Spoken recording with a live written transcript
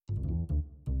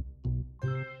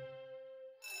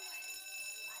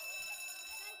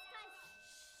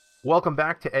Welcome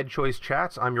back to EdChoice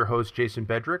Chats. I'm your host, Jason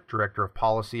Bedrick, Director of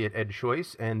Policy at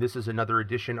EdChoice, and this is another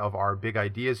edition of our Big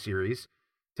Ideas series.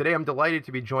 Today, I'm delighted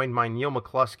to be joined by Neil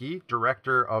McCluskey,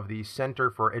 Director of the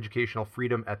Center for Educational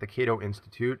Freedom at the Cato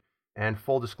Institute, and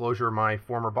full disclosure, my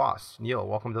former boss. Neil,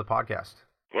 welcome to the podcast.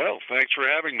 Well, thanks for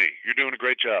having me. You're doing a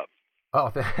great job.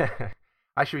 Oh,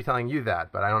 I should be telling you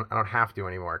that, but I don't have to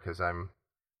anymore because I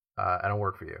don't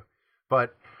work for you.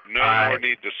 But no more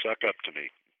need to suck up to me.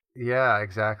 Yeah,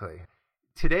 exactly.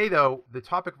 Today, though, the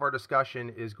topic of our discussion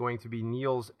is going to be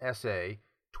Neil's essay,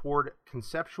 Toward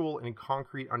Conceptual and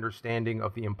Concrete Understanding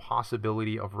of the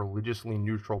Impossibility of Religiously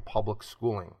Neutral Public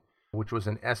Schooling, which was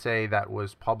an essay that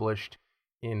was published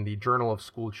in the Journal of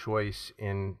School Choice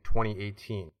in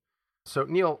 2018. So,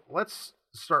 Neil, let's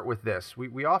start with this.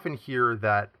 We often hear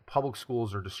that public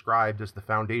schools are described as the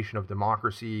foundation of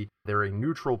democracy. They're a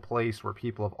neutral place where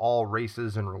people of all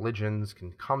races and religions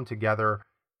can come together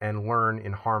and learn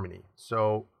in harmony.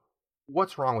 So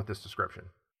what's wrong with this description?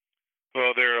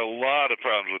 Well, there are a lot of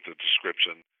problems with the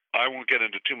description. I won't get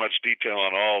into too much detail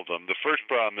on all of them. The first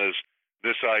problem is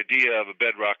this idea of a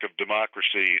bedrock of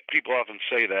democracy. People often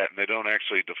say that, and they don't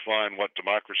actually define what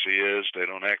democracy is. They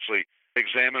don't actually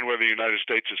examine whether the United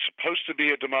States is supposed to be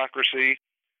a democracy.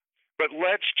 But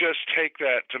let's just take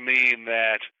that to mean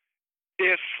that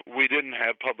if we didn't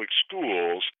have public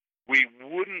schools, we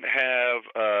wouldn't have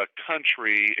a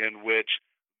country in which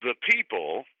the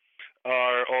people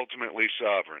are ultimately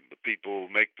sovereign. The people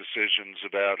make decisions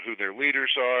about who their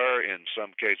leaders are. In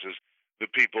some cases, the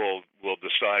people will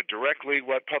decide directly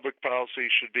what public policy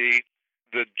should be.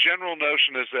 The general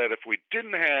notion is that if we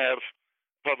didn't have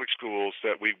public schools,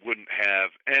 that we wouldn't have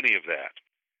any of that.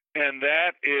 And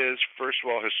that is, first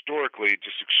of all, historically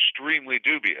just extremely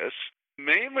dubious,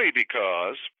 mainly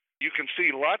because you can see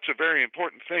lots of very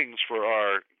important things for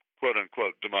our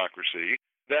quote-unquote democracy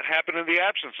that happen in the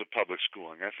absence of public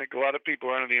schooling. I think a lot of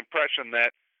people are under the impression that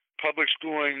public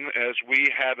schooling as we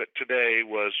have it today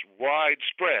was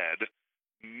widespread,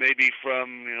 maybe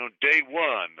from day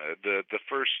one, the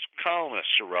first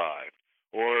colonists arrived,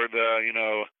 or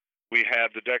we had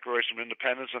the Declaration of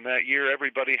Independence, and that year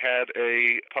everybody had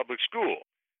a public school.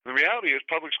 The reality is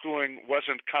public schooling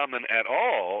wasn't common at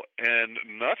all, and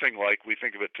nothing like we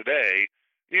think of it today,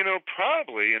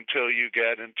 probably until you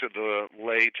get into the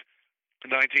late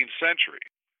 19th century.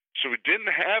 So we didn't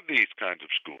have these kinds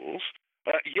of schools,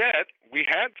 yet we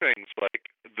had things like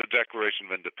the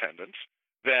Declaration of Independence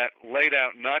that laid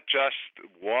out not just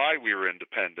why we were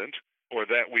independent or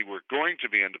that we were going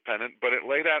to be independent, but it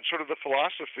laid out sort of the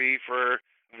philosophy for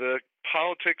the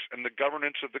politics and the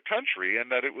governance of the country,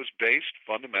 and that it was based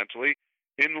fundamentally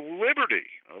in liberty.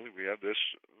 We have this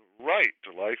right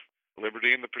to life,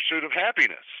 liberty, and the pursuit of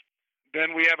happiness.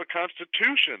 Then we have a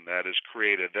constitution that is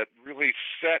created that really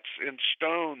sets in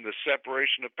stone the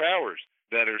separation of powers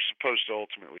that are supposed to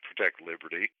ultimately protect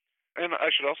liberty. And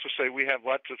I should also say we have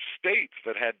lots of states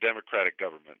that had democratic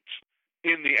governments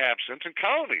in the absence, and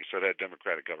colonies that had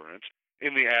democratic governments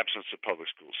in the absence of public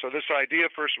schools. So this idea,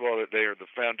 first of all, that they are the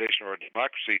foundation of our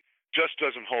democracy just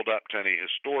doesn't hold up to any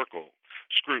historical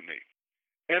scrutiny.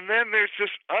 And then there's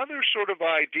this other sort of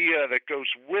idea that goes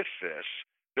with this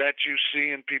that you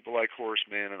see in people like Horace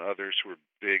Mann and others who are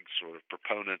big sort of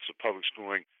proponents of public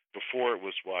schooling before it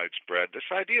was widespread. This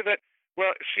idea that,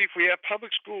 well, see, if we have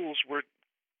public schools, we're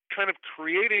kind of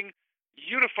creating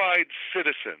unified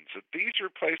citizens. That these are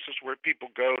places where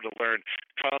people go to learn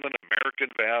common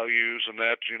American values, and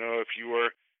that if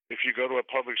you go to a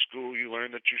public school, you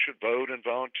learn that you should vote and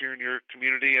volunteer in your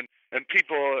community. And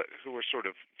people who were sort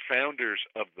of founders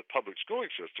of the public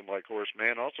schooling system, like Horace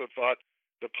Mann, also thought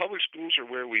the public schools are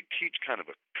where we teach kind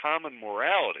of a common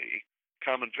morality,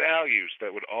 common values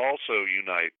that would also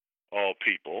unite all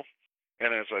people.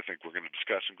 And as I think we're going to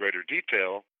discuss in greater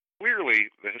detail, clearly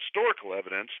the historical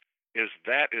evidence is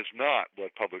that is not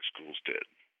what public schools did.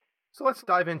 So let's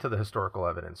dive into the historical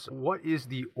evidence. What is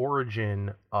the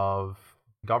origin of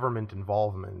government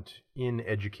involvement in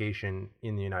education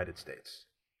in the United States?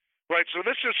 Right, so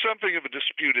this is something of a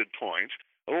disputed point.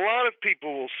 A lot of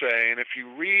people will say, and if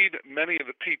you read many of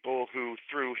the people who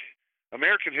through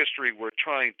American history were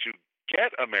trying to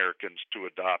get Americans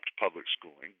to adopt public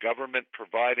schooling, government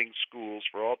providing schools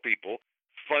for all people,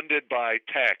 funded by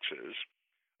taxes,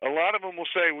 a lot of them will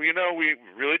say, well, we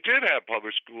really did have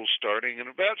public schools starting in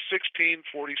about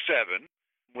 1647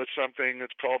 with something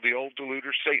that's called the Old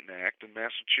Deluder-Satan Act in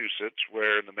Massachusetts,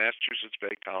 where in the Massachusetts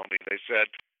Bay Colony they said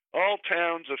all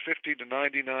towns of 50 to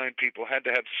 99 people had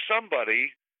to have somebody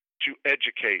to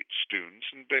educate students,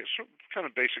 and kind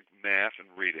of basic math and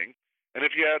reading. And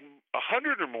if you had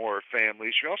 100 or more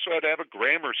families, you also had to have a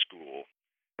grammar school.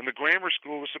 And the grammar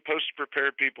school was supposed to prepare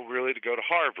people really to go to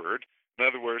Harvard. In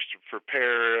other words, to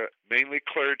prepare mainly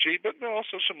clergy, but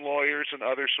also some lawyers and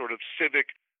other sort of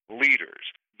civic leaders.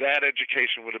 That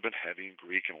education would have been heavy in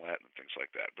Greek and Latin and things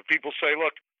like that. But people say,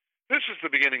 look, this is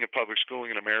the beginning of public schooling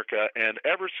in America, and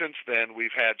ever since then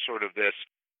we've had sort of this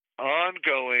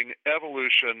ongoing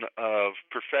evolution of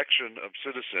perfection of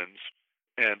citizens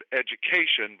and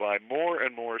education by more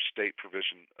and more state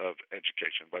provision of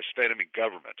education, by state, I mean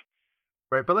government.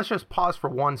 Right, but let's just pause for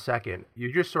 1 second.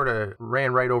 You just sort of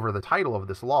ran right over the title of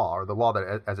this law, or the law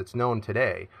that, as it's known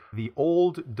today, the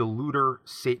Old Deluder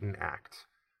Satan Act.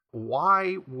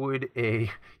 Why would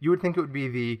you would think it would be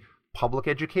the Public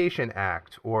Education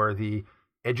Act, or the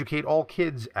Educate All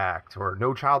Kids Act, or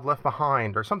No Child Left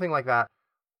Behind, or something like that.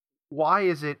 Why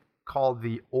is it called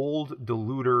the Old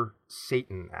Deluder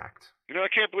Satan Act? I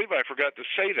can't believe I forgot to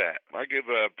say that. I give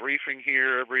a briefing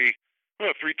here every 3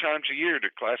 times a year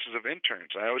to classes of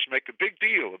interns. I always make a big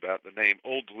deal about the name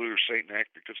Old Deluder Satan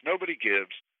Act because nobody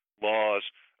gives laws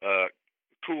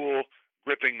cool,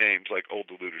 gripping names like Old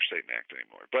Deluder Satan Act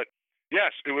anymore. But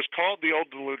yes, it was called the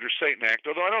Old Deluder Satan Act,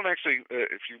 although I don't actually,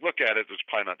 if you look at it, it's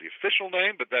probably not the official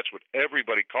name, but that's what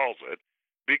everybody calls it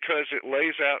because it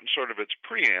lays out in sort of its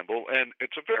preamble, and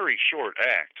it's a very short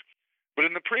act. But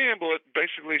in the preamble, it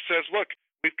basically says, look,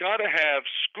 we've got to have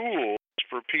schools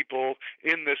for people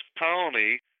in this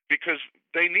colony because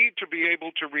they need to be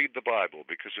able to read the Bible,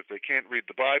 because if they can't read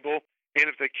the Bible and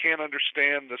if they can't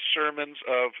understand the sermons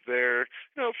of their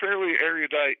fairly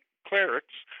erudite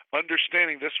clerics,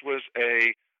 understanding this was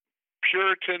a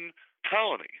Puritan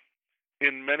colony.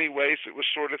 In many ways, it was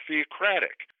sort of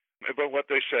theocratic. But what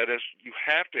they said is you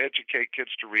have to educate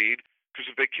kids to read, because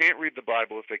if they can't read the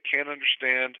Bible, if they can't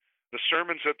understand the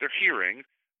sermons that they're hearing,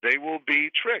 they will be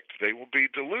tricked. They will be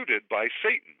deluded by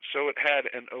Satan. So it had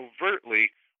an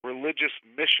overtly religious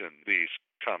mission, these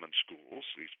common schools,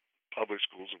 these public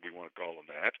schools, if we want to call them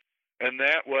that. And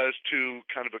that was to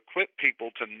kind of equip people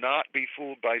to not be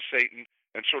fooled by Satan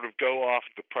and sort of go off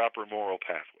the proper moral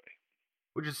pathway.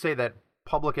 Would you say that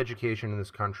public education in this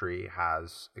country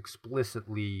has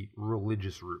explicitly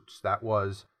religious roots? That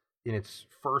was, in its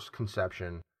first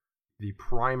conception, the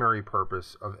primary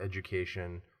purpose of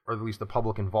education, or at least the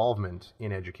public involvement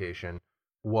in education,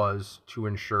 was to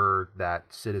ensure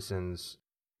that citizens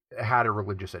had a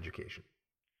religious education.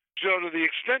 So to the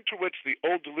extent to which the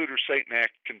Old Deluder Satan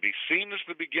Act can be seen as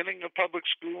the beginning of public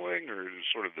schooling, or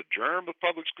sort of the germ of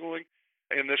public schooling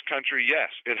in this country, yes,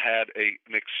 it had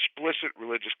an explicit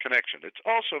religious connection. It's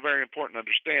also very important to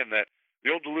understand that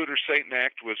the Old Deluder Satan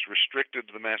Act was restricted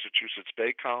to the Massachusetts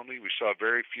Bay Colony. We saw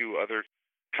very few other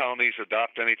colonies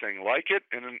adopt anything like it,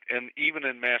 and even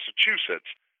in Massachusetts,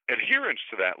 adherence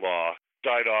to that law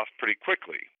died off pretty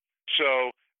quickly.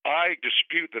 So I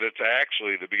dispute that it's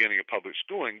actually the beginning of public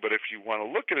schooling, but if you want to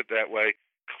look at it that way,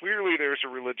 clearly there's a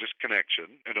religious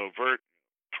connection, an overt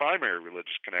primary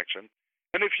religious connection.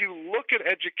 And if you look at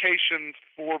education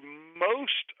for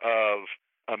most of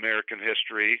American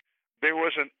history, there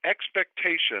was an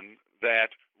expectation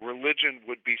that religion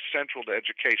would be central to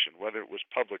education, whether it was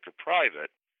public or private.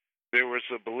 There was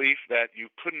a belief that you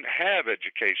couldn't have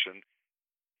education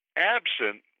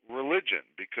absent religion,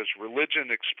 because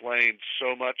religion explained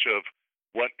so much of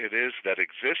what it is that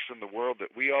exists in the world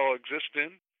that we all exist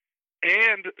in,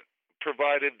 and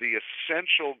provided the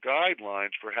essential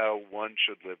guidelines for how one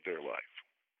should live their life.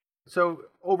 So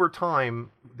over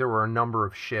time, there were a number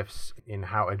of shifts in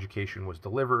how education was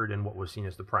delivered and what was seen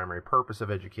as the primary purpose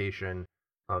of education.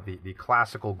 The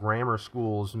classical grammar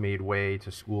schools made way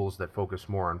to schools that focus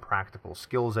more on practical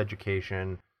skills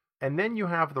education. And then you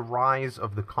have the rise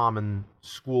of the common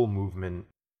school movement,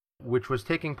 which was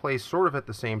taking place sort of at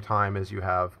the same time as you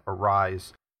have a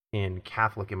rise in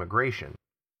Catholic immigration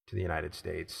to the United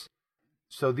States.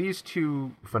 So these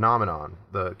two phenomenon,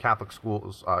 the Catholic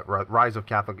schools, rise of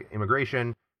Catholic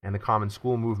immigration and the common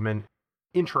school movement,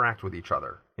 interact with each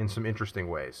other in some interesting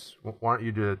ways. Why don't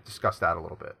you discuss that a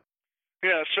little bit?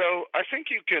 Yeah, so I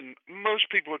think most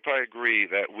people would probably agree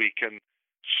that we can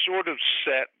sort of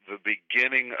set the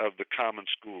beginning of the common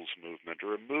schools movement,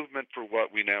 or a movement for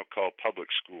what we now call public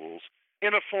schools,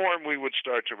 in a form we would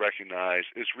start to recognize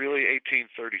is really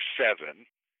 1837.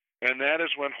 And that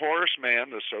is when Horace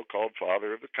Mann, the so-called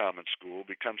father of the common school,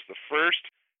 becomes the first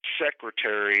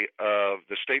secretary of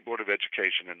the State Board of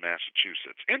Education in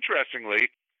Massachusetts.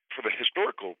 Interestingly, for the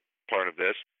historical part of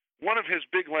this, one of his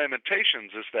big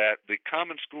lamentations is that the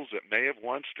common schools that may have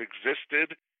once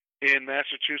existed in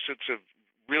Massachusetts have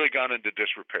really gone into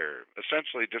disrepair,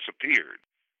 essentially disappeared,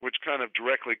 which kind of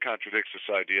directly contradicts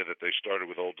this idea that they started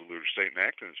with Old Deluder Satan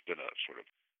Act, and it's been a sort of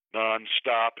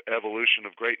non-stop evolution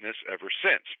of greatness ever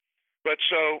since. But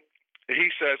so he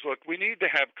says, look, we need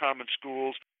to have common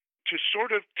schools to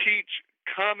sort of teach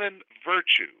common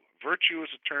virtue. Virtue is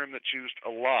a term that's used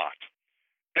a lot.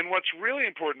 And what's really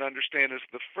important to understand is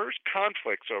the first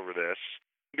conflicts over this,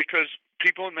 because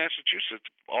people in Massachusetts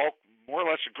all more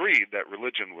or less agreed that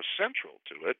religion was central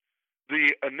to it,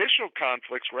 the initial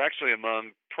conflicts were actually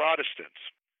among Protestants.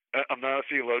 I'm not a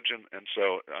theologian, and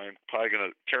so I'm probably going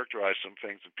to characterize some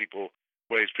things in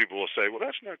ways people will say, well,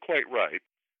 that's not quite right.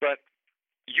 But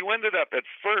you ended up at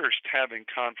first having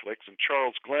conflicts, and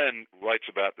Charles Glenn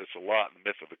writes about this a lot in The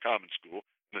Myth of the Common School,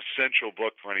 an essential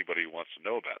book for anybody who wants to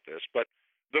know about this. But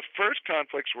the first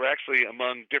conflicts were actually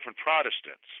among different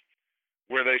Protestants,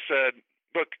 where they said,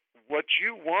 look, what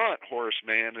you want, Horace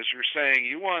Mann, is you're saying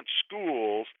you want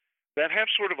schools that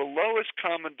have sort of a lowest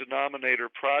common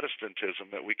denominator Protestantism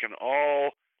that we can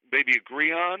all maybe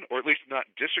agree on, or at least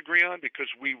not disagree on, because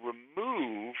we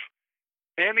remove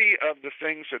any of the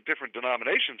things that different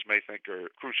denominations may think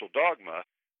are crucial dogma.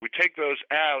 We take those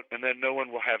out, and then no one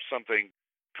will have something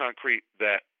concrete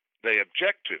that they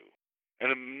object to. And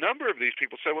a number of these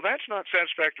people say, well, that's not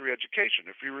satisfactory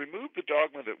education. If you remove the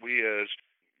dogma that we as,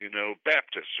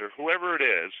 Baptists or whoever it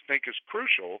is think is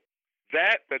crucial,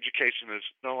 that education is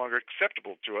no longer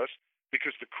acceptable to us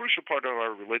because the crucial part of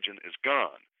our religion is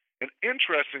gone. And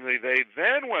interestingly, they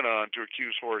then went on to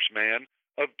accuse Horace Mann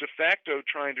of de facto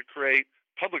trying to create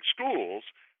public schools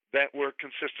that were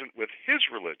consistent with his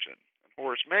religion. And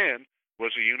Horace Mann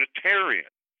was a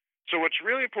Unitarian. So what's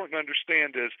really important to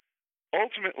understand is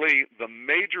ultimately the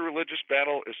major religious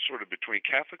battle is sort of between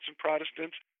Catholics and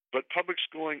Protestants, but public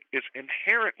schooling is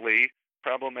inherently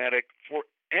problematic for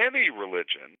any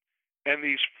religion. And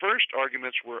these first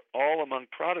arguments were all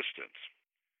among Protestants.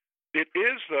 It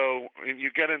is, though, when you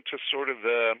get into sort of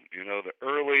the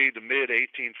early to mid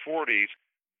 1840s,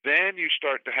 then you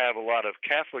start to have a lot of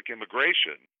Catholic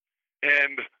immigration.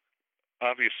 And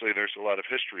obviously there's a lot of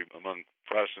history among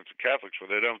Protestants and Catholics where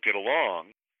they don't get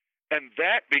along. And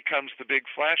that becomes the big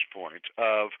flashpoint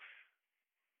of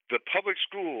the public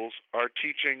schools are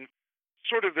teaching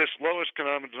sort of this lowest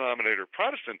common denominator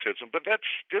Protestantism, but that's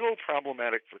still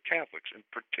problematic for Catholics. In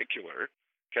particular,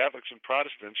 Catholics and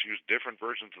Protestants use different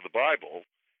versions of the Bible,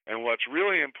 and what's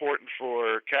really important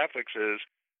for Catholics is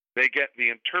they get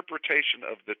the interpretation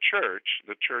of the church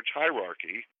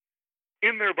hierarchy,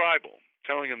 in their Bible,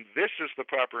 telling them this is the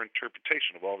proper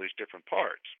interpretation of all these different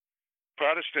parts.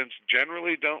 Protestants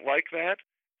generally don't like that,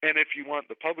 and if you want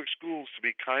the public schools to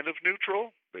be kind of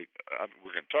neutral,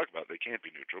 we're going to talk about they can't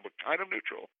be neutral, but kind of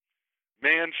neutral,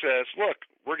 Mann says, look,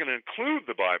 we're going to include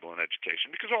the Bible in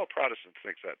education because all Protestants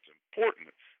think that's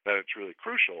important, that it's really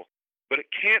crucial, but it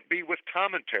can't be with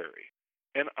commentary.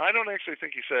 And I don't actually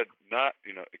think he said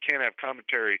it can't have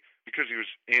commentary because he was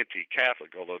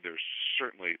anti-Catholic, although there's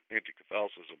certainly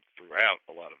anti-Catholicism throughout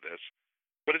a lot of this.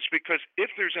 But it's because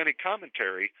if there's any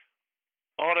commentary,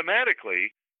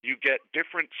 automatically you get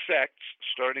different sects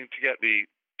starting to get the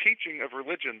teaching of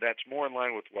religion that's more in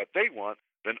line with what they want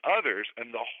than others,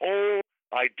 and the whole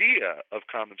idea of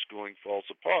common schooling falls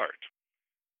apart.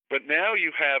 But now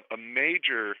you have a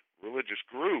major religious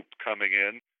group coming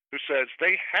in who says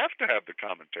they have to have the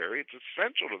commentary. It's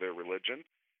essential to their religion.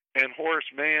 And Horace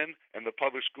Mann and the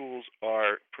public schools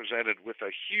are presented with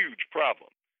a huge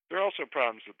problem. There are also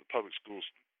problems that the public schools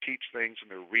teach things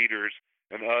in their readers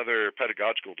and other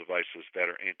pedagogical devices that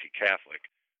are anti-Catholic.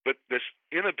 But this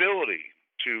inability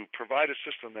to provide a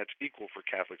system that's equal for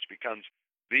Catholics becomes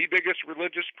the biggest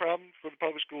religious problem for the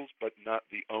public schools, but not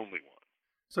the only one.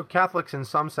 So Catholics, in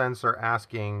some sense, are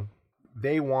asking,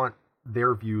 they want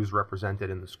their views represented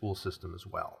in the school system as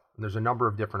well. And there's a number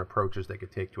of different approaches they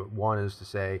could take to it. One is to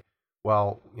say,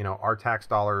 well, our tax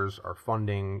dollars are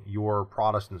funding your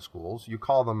Protestant schools. You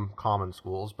call them common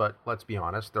schools, but let's be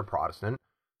honest, they're Protestant.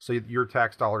 So your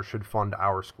tax dollars should fund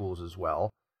our schools as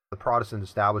well. The Protestant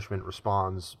establishment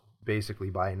responds basically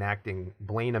by enacting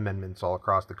Blaine amendments all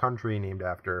across the country, named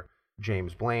after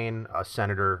James Blaine, a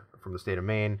senator from the state of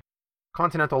Maine,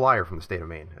 continental liar from the state of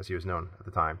Maine, as he was known at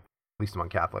the time, at least among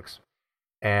Catholics.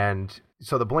 And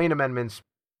so the Blaine amendments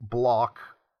block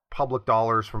public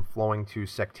dollars from flowing to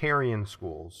sectarian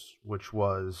schools, which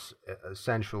was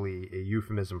essentially a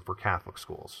euphemism for Catholic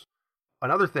schools.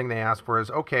 Another thing they ask for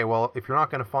is, okay, well, if you're not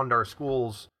going to fund our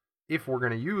schools, if we're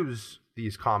going to use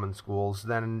these common schools,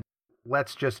 then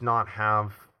let's just not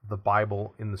have the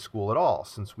Bible in the school at all,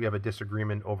 since we have a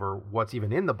disagreement over what's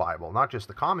even in the Bible, not just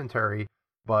the commentary,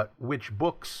 but which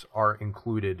books are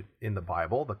included in the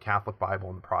Bible. The Catholic Bible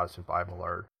and the Protestant Bible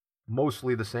are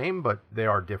mostly the same, but they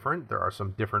are different. There are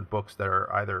some different books that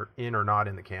are either in or not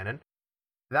in the canon.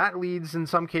 That leads in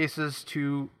some cases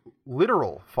to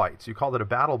literal fights. You called it a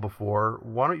battle before.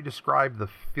 Why don't you describe the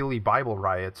Philly Bible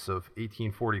riots of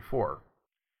 1844?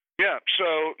 Yeah,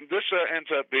 so this ends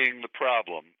up being the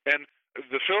problem. And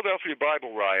the Philadelphia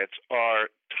Bible riots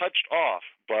are touched off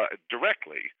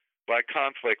directly by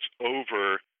conflicts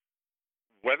over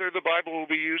whether the Bible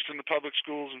will be used in the public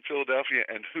schools in Philadelphia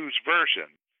and whose version.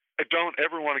 I don't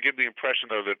ever want to give the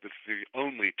impression, though, that it's the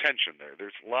only tension there.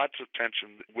 There's lots of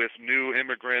tension with new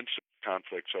immigrants,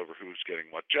 conflicts over who's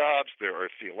getting what jobs. There are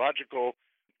theological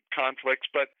conflicts,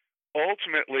 but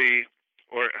ultimately,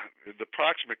 or the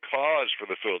proximate cause for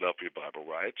the Philadelphia Bible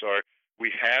riots are we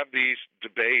have these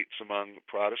debates among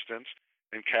Protestants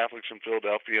and Catholics in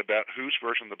Philadelphia about whose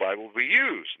version of the Bible will be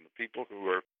used. And the people who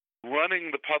are running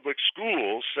the public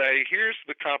schools say, here's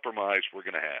the compromise we're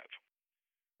going to have.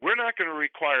 We're not going to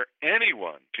require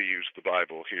anyone to use the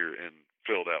Bible here in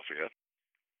Philadelphia,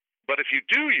 but if you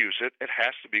do use it, it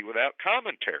has to be without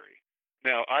commentary.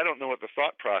 Now, I don't know what the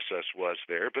thought process was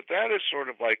there, but that is sort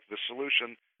of like the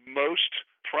solution most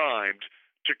primed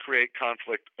to create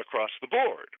conflict across the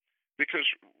board. Because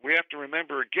we have to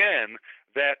remember again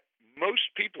that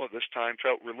most people at this time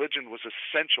felt religion was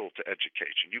essential to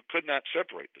education. You could not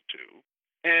separate the two.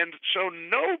 And so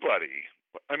nobody,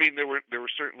 I mean, there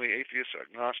were certainly atheists,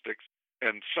 agnostics,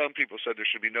 and some people said there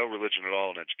should be no religion at all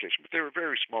in education, but they were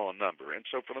very small in number. And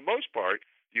so for the most part,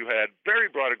 you had very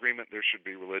broad agreement there should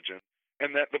be religion,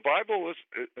 and that the Bible was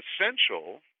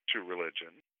essential to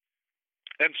religion.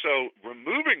 And so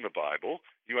removing the Bible,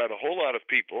 you had a whole lot of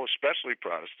people, especially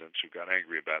Protestants, who got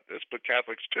angry about this, but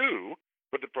Catholics too.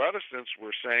 But the Protestants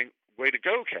were saying, way to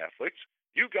go, Catholics.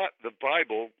 You got the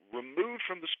Bible removed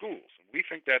from the schools, and we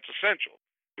think that's essential.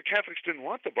 The Catholics didn't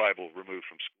want the Bible removed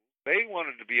from schools. They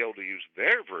wanted to be able to use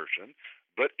their version,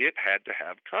 but it had to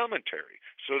have commentary.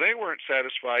 So they weren't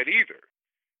satisfied either.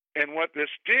 And what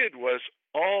this did was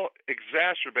all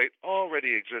exacerbate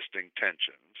already existing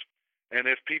tensions. And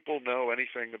if people know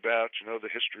anything about,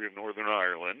 the history of Northern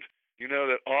Ireland, you know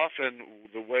that often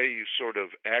the way you sort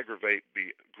of aggravate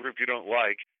the group you don't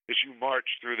like is you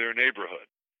march through their neighborhood.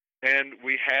 And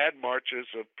we had marches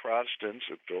of Protestants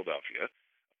at Philadelphia.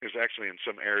 There's actually in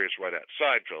some areas right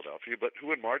outside Philadelphia, but who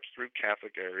would march through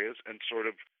Catholic areas and sort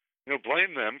of,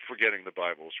 blame them for getting the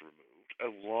Bibles removed,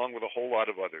 along with a whole lot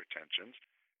of other tensions.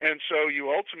 And so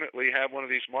you ultimately have one of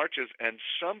these marches, and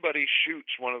somebody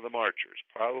shoots one of the marchers.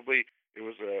 Probably it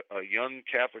was a young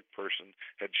Catholic person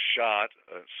had shot,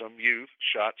 some youth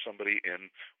shot somebody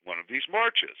in one of these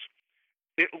marches.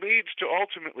 It leads to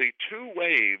ultimately two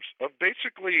waves of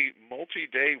basically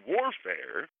multi-day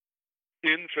warfare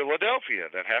in Philadelphia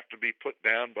that have to be put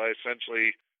down by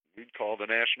essentially, we'd call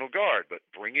the National Guard, but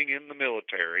bringing in the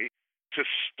military to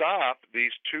stop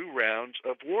these two rounds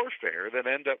of warfare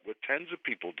that end up with tens of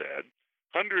people dead,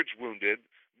 hundreds wounded,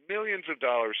 millions of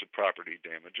dollars of property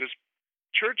damages,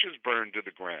 churches burned to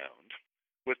the ground,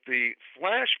 with the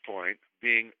flashpoint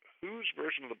being whose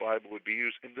version of the Bible would be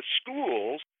used in the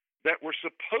schools that were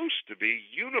supposed to be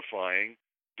unifying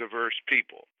diverse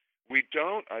people. We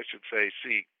don't, I should say,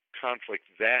 see conflict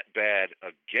that bad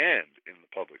again in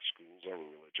the public schools over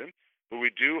religion, but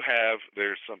we do have,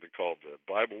 there's something called the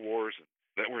Bible Wars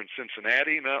that were in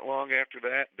Cincinnati not long after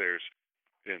that. There's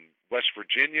in West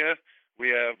Virginia, we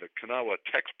have the Kanawha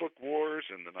textbook wars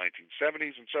in the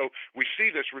 1970s. And so we see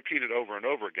this repeated over and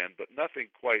over again, but nothing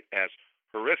quite as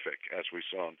horrific as we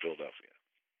saw in Philadelphia.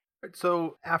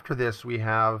 So after this, we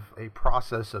have a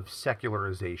process of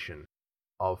secularization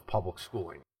of public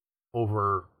schooling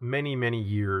over many, many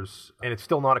years. And it's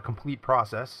still not a complete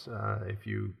process. If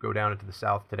you go down into the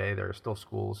South today, there are still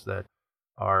schools that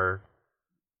are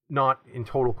not in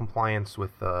total compliance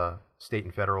with state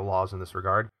and federal laws in this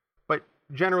regard. But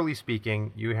generally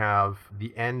speaking, you have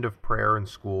the end of prayer in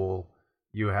school.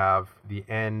 You have the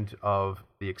end of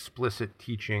the explicit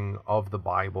teaching of the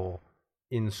Bible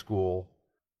in school.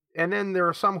 And then there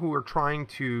are some who are trying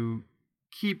to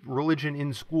keep religion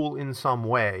in school in some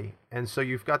way. And so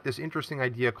you've got this interesting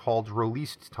idea called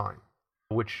released time,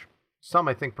 which some,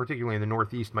 I think, particularly in the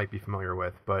Northeast, might be familiar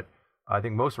with, but I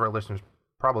think most of our listeners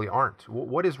probably aren't.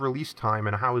 What is release time,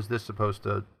 and how is this supposed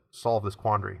to solve this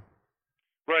quandary?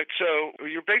 Right, so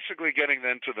you're basically getting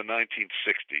then to the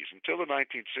 1960s. Until the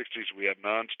 1960s, we had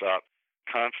nonstop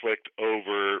conflict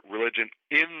over religion,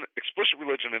 explicit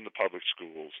religion in the public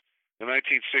schools. The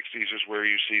 1960s is where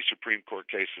you see Supreme Court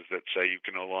cases that say you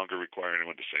can no longer require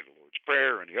anyone to say the Lord's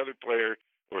Prayer or any other prayer,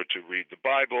 or to read the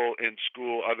Bible in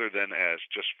school other than as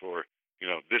just for,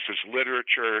 this is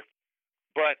literature.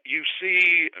 But you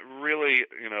see really,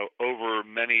 over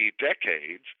many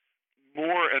decades,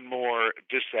 more and more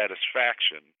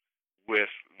dissatisfaction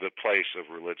with the place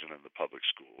of religion in the public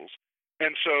schools.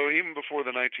 And so even before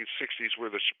the 1960s,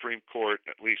 where the Supreme Court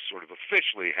at least sort of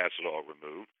officially has it all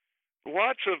removed,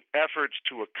 lots of efforts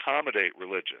to accommodate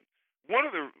religion. One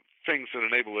of the things that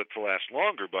enable it to last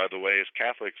longer, by the way, is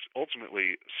Catholics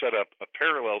ultimately set up a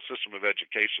parallel system of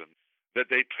education that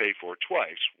they pay for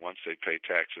twice. Once they pay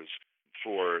taxes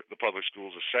for the public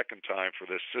schools, a second time for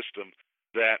this system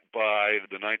that by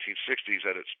the 1960s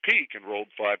at its peak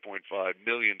enrolled 5.5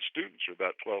 million students, or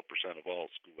about 12% of all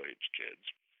school-age kids.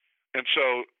 And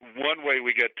so one way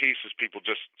we get peace is people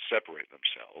just separate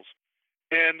themselves.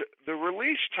 And the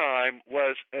release time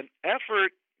was an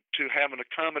effort to have an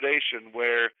accommodation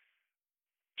where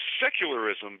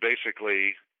secularism,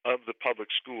 basically, of the public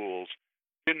schools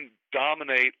didn't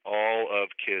dominate all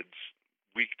of kids'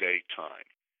 weekday time.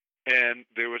 And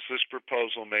there was this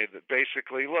proposal made that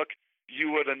basically, look,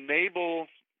 you would enable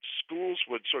schools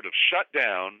would sort of shut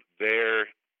down their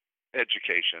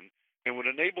education and would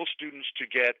enable students to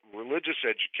get religious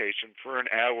education for an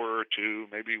hour or two,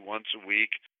 maybe once a week,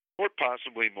 or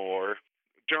possibly more,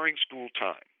 during school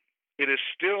time. It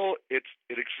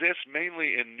exists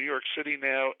mainly in New York City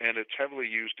now, and it's heavily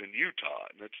used in Utah,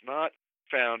 and it's not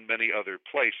found many other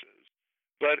places.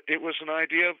 But it was an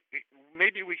idea of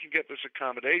maybe we can get this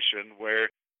accommodation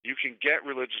where you can get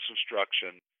religious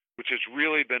instruction, which has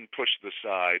really been pushed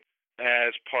aside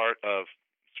as part of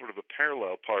sort of a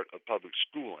parallel part of public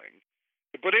schooling.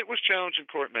 But it was challenged in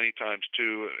court many times,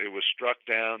 too. It was struck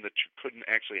down that you couldn't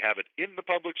actually have it in the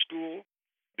public school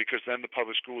because then the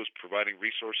public school was providing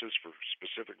resources for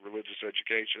specific religious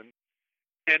education.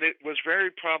 And it was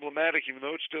very problematic, even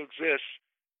though it still exists.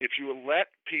 If you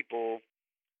let people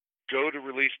go to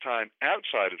release time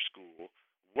outside of school,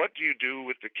 what do you do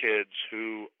with the kids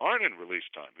who aren't in release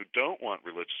time, who don't want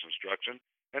religious instruction?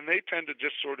 And they tend to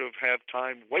just sort of have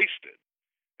time wasted.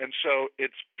 And so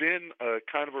it's been a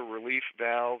kind of a relief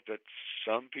valve that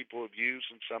some people have used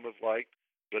and some have liked,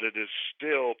 but it is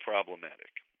still problematic.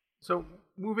 So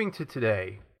moving to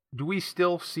today, do we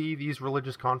still see these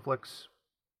religious conflicts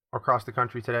across the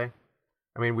country today?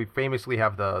 I mean, we famously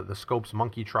have the Scopes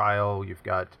monkey trial. You've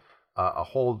got a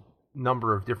whole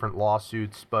number of different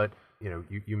lawsuits, but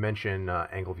you mentioned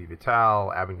Engel v.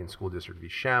 Vital, Abington School District v.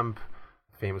 Schempp,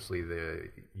 famously the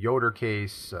Yoder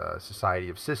case, Society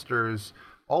of Sisters,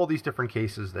 all these different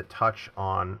cases that touch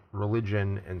on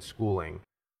religion and schooling.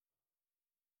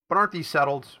 But aren't these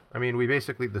settled? I mean,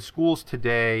 the schools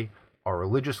today are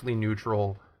religiously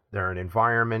neutral. They're an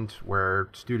environment where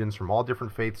students from all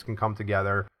different faiths can come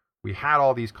together. We had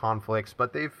all these conflicts,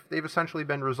 but they've essentially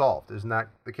been resolved. Isn't that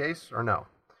the case, or no?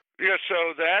 Yeah,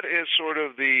 so that is sort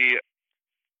of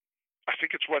I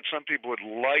think it's what some people would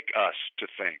like us to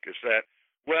think, is that,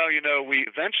 well, we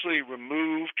eventually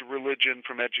removed religion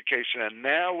from education, and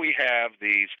now we have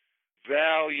these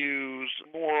values,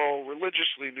 moral,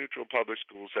 religiously neutral public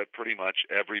schools that pretty much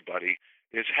everybody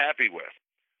is happy with.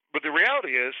 But the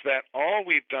reality is that all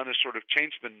we've done is sort of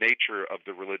change the nature of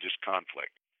the religious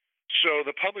conflict. So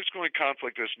the public schooling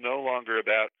conflict is no longer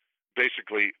about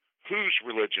basically whose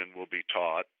religion will be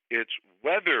taught, it's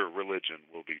whether religion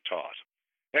will be taught.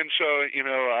 And so,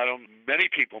 many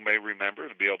people may remember,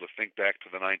 to be able to think back to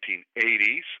the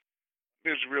 1980s, it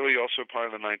was really also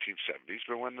part of the 1970s,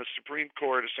 but when the Supreme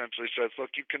Court essentially says,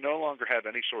 look, you can no longer have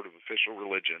any sort of official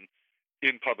religion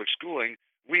in public schooling,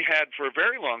 we had for a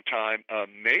very long time a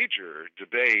major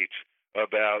debate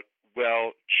about,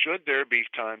 well, should there be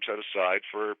time set aside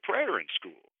for prayer in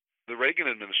school? The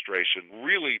Reagan administration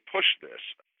really pushed this.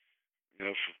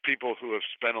 For people who have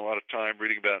spent a lot of time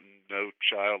reading about No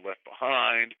Child Left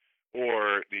Behind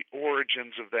or the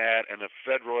origins of that and a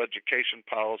federal education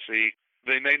policy,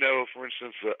 they may know, for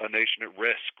instance, A Nation at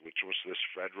Risk, which was this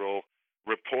federal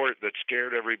report that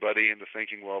scared everybody into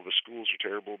thinking, well, the schools are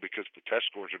terrible because the test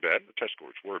scores are bad. The test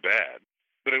scores were bad.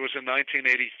 But it was in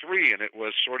 1983, and it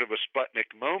was sort of a Sputnik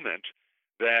moment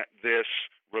that this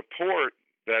report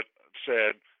that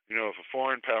said, if a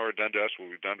foreign power had done to us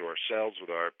what we've done to ourselves with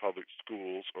our public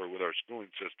schools or with our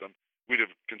schooling system, we'd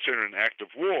have considered an act of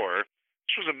war.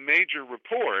 This was a major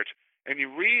report, and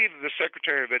you read the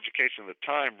Secretary of Education at the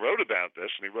time wrote about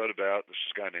this, and he wrote about, this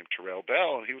is a guy named Terrell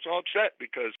Bell, and he was all upset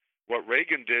because what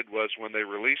Reagan did was when they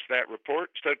released that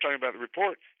report, instead of talking about the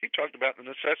report, he talked about the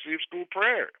necessity of school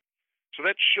prayer. So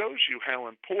that shows you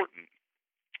how important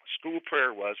school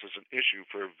prayer was as an issue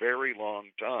for a very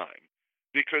long time,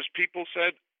 because people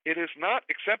said, it is not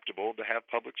acceptable to have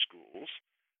public schools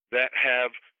that have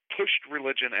pushed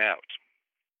religion out.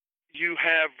 You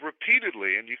have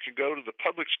repeatedly, and you can go to the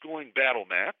public schooling battle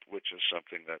map, which is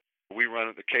something that we run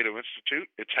at the Cato Institute.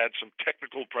 It's had some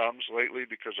technical problems lately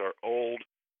because our old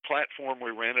platform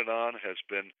we ran it on has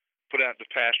been put out to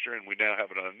pasture, and we now have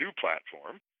it on a new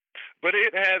platform. But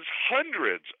it has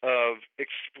hundreds of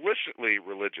explicitly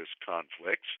religious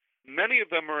conflicts. Many of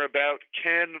them are about,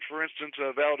 can, for instance,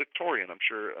 a valedictorian, I'm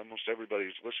sure almost everybody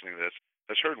who's listening to this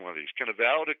has heard one of these, can a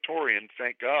valedictorian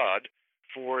thank God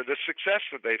for the success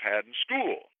that they've had in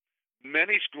school?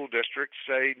 Many school districts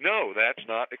say, no, that's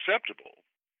not acceptable.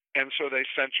 And so they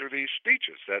censor these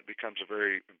speeches. That becomes a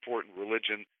very important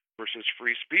religion versus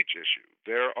free speech issue.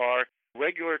 There are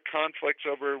regular conflicts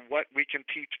over what we can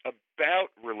teach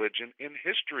about religion in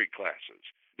history classes.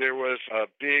 There was a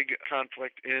big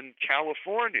conflict in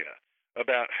California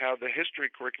about how the history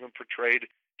curriculum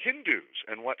portrayed Hindus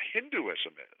and what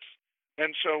Hinduism is.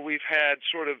 And so we've had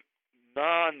sort of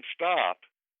nonstop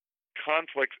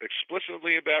conflicts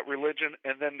explicitly about religion,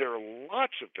 and then there are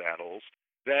lots of battles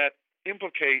that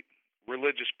implicate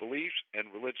religious beliefs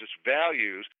and religious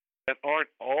values that aren't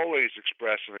always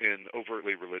expressed in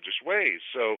overtly religious ways.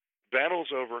 So battles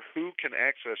over who can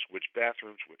access which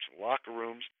bathrooms, which locker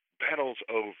rooms, battles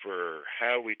over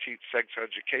how we teach sex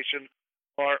education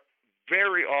are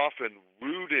very often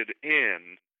rooted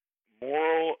in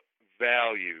moral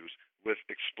values with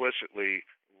explicitly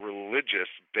religious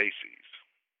bases.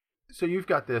 So you've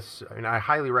got this, and I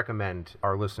highly recommend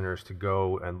our listeners to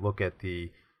go and look at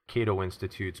the Cato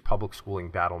Institute's public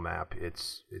schooling battle map.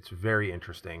 It's very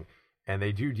interesting, and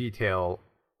they do detail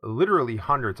literally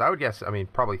hundreds, I would guess,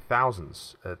 probably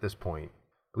thousands at this point,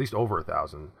 at least over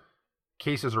 1,000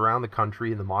 cases around the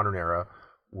country in the modern era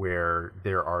where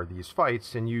there are these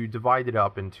fights, and you divide it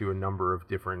up into a number of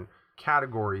different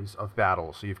categories of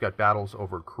battles. So you've got battles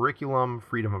over curriculum,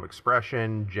 freedom of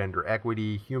expression, gender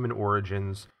equity, human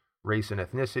origins, race and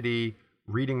ethnicity,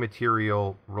 reading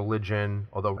material, religion,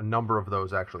 although a number of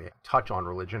those actually touch on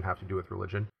religion, have to do with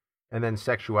religion, and then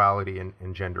sexuality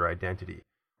and gender identity.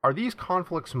 Are these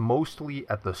conflicts mostly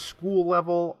at the school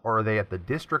level, or are they at the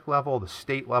district level, the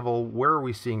state level? Where are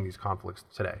we seeing these conflicts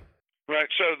today? Right,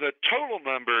 so the total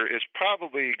number is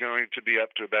probably going to be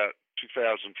up to about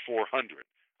 2,400.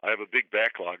 I have a big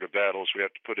backlog of battles we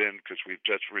have to put in because we've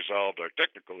just resolved our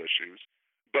technical issues.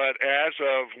 But as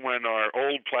of when our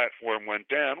old platform went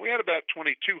down, we had about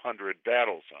 2,200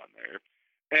 battles on there.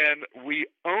 And we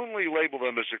only label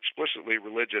them as explicitly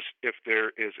religious if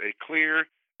there is a clear,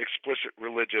 explicit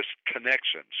religious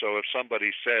connection. So if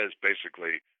somebody says,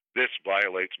 basically, this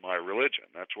violates my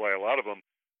religion, that's why a lot of them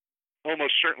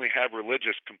almost certainly have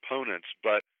religious components,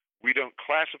 but we don't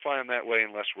classify them that way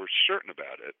unless we're certain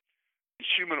about it.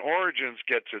 Human origins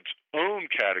gets its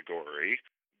own category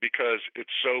because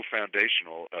it's so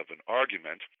foundational of an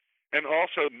argument. And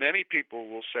also, many people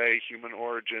will say human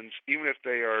origins, even if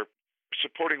they are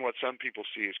supporting what some people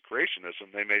see as creationism,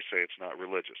 they may say it's not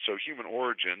religious. So human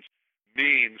origins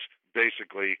means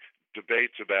basically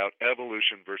debates about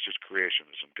evolution versus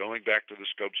creationism, going back to the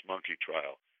Scopes monkey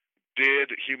trial. Did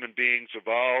human beings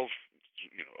evolve,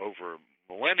 over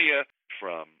millennia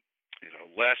from,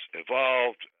 less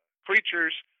evolved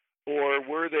creatures, or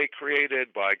were they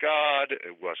created by God?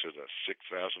 Was it a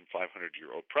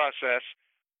 6,500-year-old process?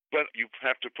 But you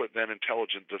have to put then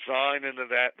intelligent design into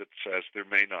that says there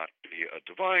may not be a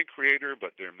divine creator,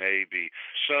 but there may be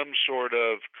some sort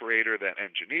of creator that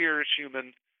engineers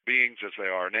human beings as they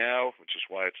are now, which is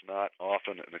why it's not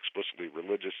often an explicitly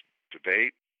religious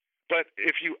debate. But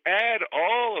if you add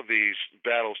all of these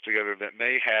battles together that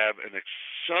may have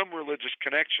some religious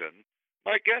connection,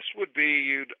 my guess would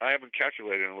be I haven't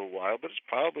calculated in a little while, but it's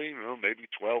probably,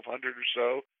 maybe 1,200 or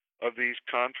so of these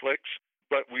conflicts.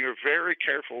 But we are very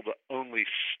careful to only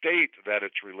state that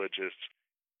it's religious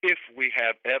if we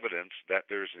have evidence that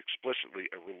there's explicitly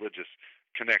a religious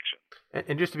connection.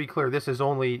 And just to be clear, this is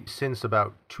only since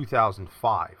about 2005,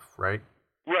 right?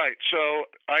 Right. So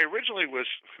I originally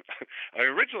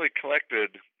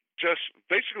collected just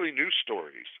basically news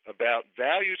stories about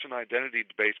values and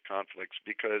identity-based conflicts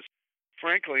because,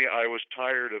 frankly, I was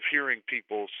tired of hearing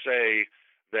people say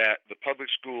that the public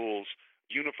schools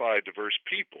unify diverse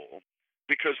people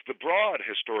because the broad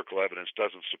historical evidence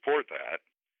doesn't support that,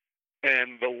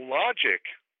 and the logic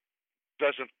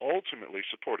doesn't ultimately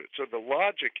support it. So the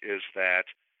logic is that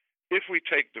if we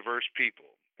take diverse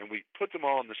people and we put them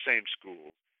all in the same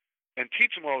school and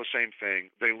teach them all the same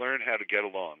thing, they learn how to get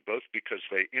along, both because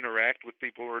they interact with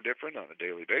people who are different on a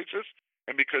daily basis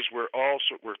and because we're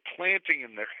planting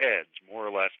in their heads, more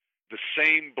or less, the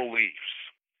same beliefs.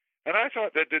 And I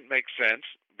thought that didn't make sense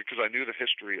because I knew the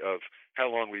history of how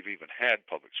long we've even had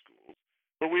public schools.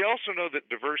 But we also know that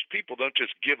diverse people don't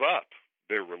just give up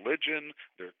their religion,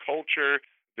 their culture,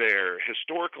 their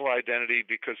historical identity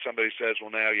because somebody says,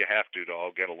 well, now you have to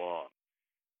all get along.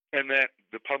 And that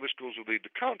the public schools would lead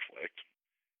to conflict.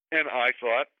 And I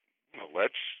thought, well,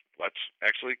 let's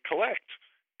actually collect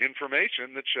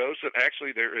information that shows that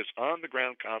actually there is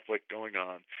on-the-ground conflict going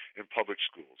on in public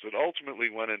schools. It ultimately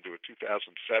went into a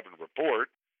 2007 report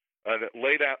that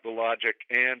laid out the logic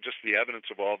and just the evidence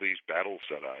of all these battles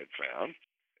that I had found.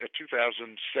 A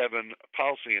 2007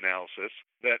 policy analysis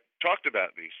that talked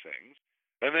about these things.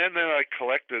 And then I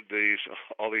collected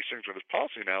all these things for this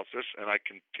policy analysis, and I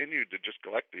continued to just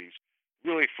collect these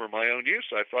really for my own use.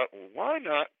 I thought, well, why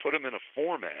not put them in a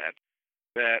format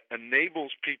that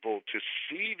enables people to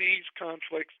see these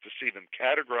conflicts, to see them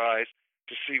categorized,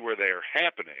 to see where they are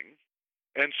happening.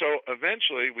 And so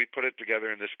eventually we put it together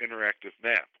in this interactive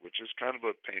map, which is kind of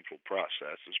a painful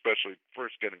process, especially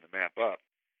first getting the map up.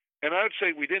 And I would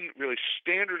say we didn't really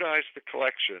standardize the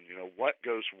collection, what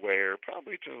goes where,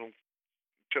 probably till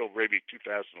maybe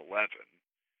 2011.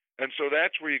 And so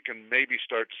that's where you can maybe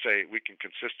start to say we can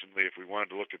consistently, if we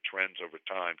wanted to look at trends over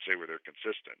time, say where they're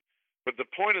consistent. But the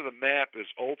point of the map is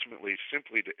ultimately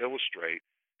simply to illustrate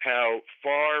how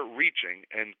far-reaching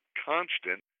and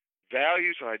constant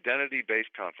values and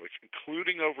identity-based conflicts,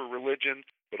 including over religion,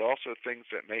 but also things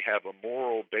that may have a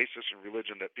moral basis in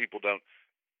religion that people don't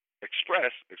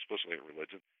express explicitly in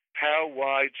religion, how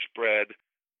widespread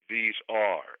these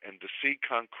are, and to see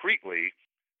concretely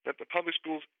that the public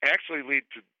schools actually lead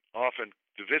to often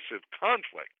divisive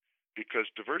conflict because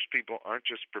diverse people aren't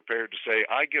just prepared to say,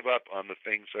 I give up on the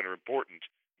things that are important,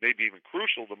 maybe even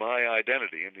crucial to my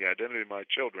identity and the identity of my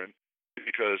children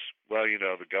because, well,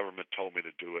 the government told me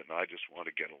to do it and I just want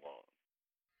to get along.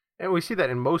 And we see that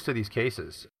in most of these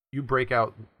cases. You break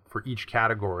out for each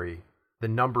category the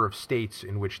number of states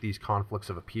in which these conflicts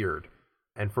have appeared.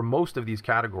 And for most of these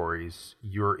categories,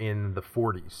 you're in the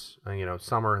 40s.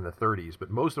 Some are in the 30s, but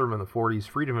most of them in the 40s.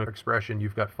 Freedom of expression,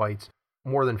 you've got fights,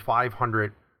 more than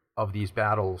 500 of these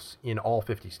battles in all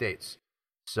 50 states.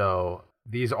 So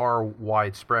these are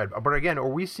widespread. But again, are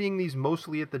we seeing these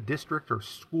mostly at the district or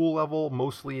school level,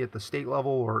 mostly at the state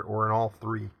level, or in all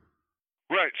three?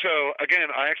 Right. So again,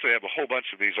 I actually have a whole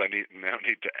bunch of these I now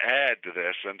need to add to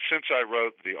this. And since I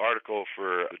wrote the article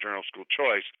for the Journal of School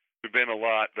Choice, there have been a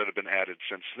lot that have been added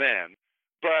since then.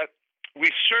 But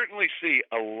we certainly see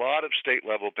a lot of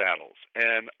state-level battles.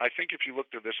 And I think if you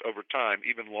looked at this over time,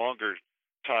 even longer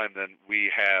time than we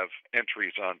have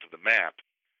entries onto the map,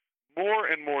 more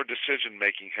and more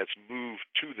decision-making has moved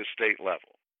to the state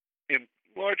level. In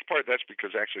large part, that's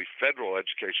because actually federal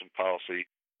education policy,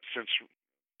 since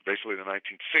basically the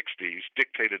 1960s,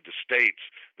 dictated to states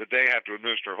that they have to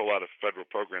administer a whole lot of federal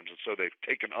programs, and so they've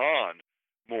taken on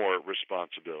more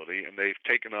responsibility, and they've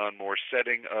taken on more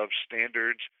setting of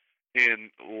standards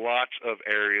in lots of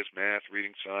areas, math,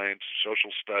 reading, science,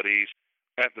 social studies,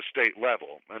 at the state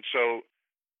level. And so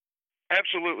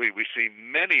absolutely, we see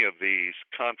many of these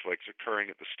conflicts occurring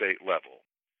at the state level.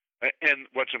 And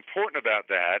what's important about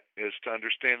that is to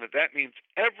understand that that means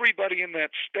everybody in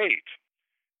that state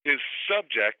is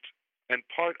subject and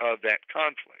part of that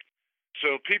conflict.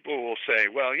 So people will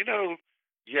say, well,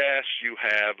 yes, you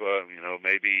have,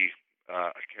 maybe,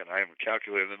 again, I haven't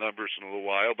calculated the numbers in a little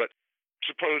while, but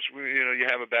suppose, you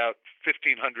have about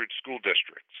 1,500 school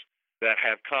districts that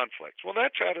have conflicts. Well,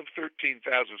 that's out of 13,000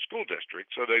 school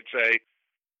districts. So they'd say,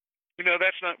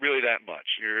 that's not really that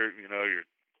much. You're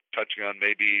touching on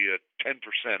maybe 10%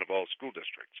 of all school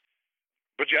districts.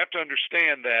 But you have to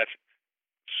understand that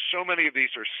so many of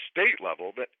these are state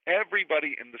level that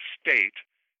everybody in the state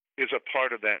is a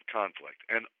part of that conflict.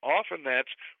 And often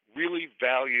that's really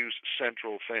values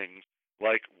central things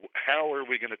like how are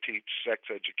we going to teach sex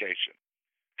education?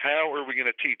 How are we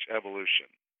going to teach evolution?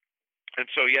 And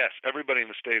so, yes, everybody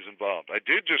in the state is involved. I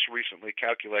did just recently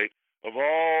calculate of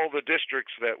all the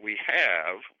districts that we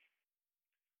have,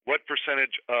 what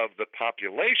percentage of the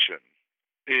population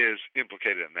is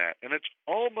implicated in that. And it's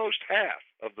almost half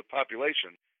of the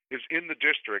population is in the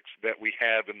districts that we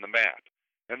have in the map.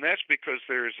 And that's because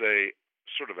there's a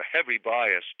sort of a heavy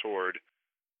bias toward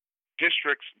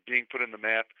districts being put in the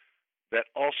map that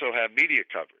also have media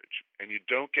coverage. And you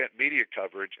don't get media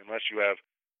coverage unless you have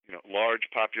large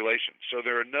populations. So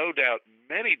there are no doubt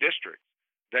many districts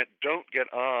that don't get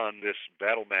on this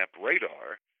battle map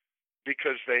radar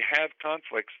because they have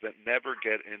conflicts that never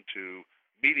get into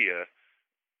media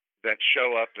that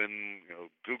show up in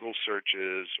Google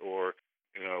searches or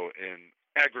in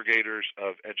aggregators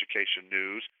of education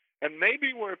news, and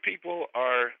maybe where people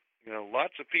are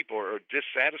lots of people are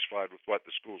dissatisfied with what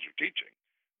the schools are teaching,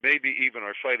 maybe even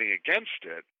are fighting against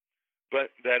it,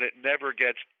 but that it never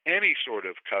gets any sort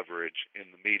of coverage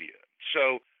in the media.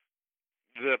 So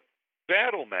the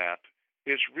battle map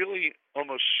is really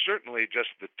almost certainly just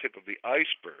the tip of the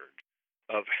iceberg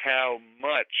of how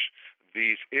much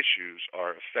these issues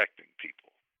are affecting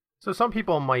people. So some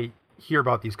people might hear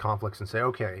about these conflicts and say,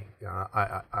 okay,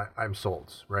 I'm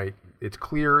sold, right? It's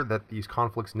clear that these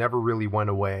conflicts never really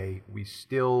went away. We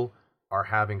still are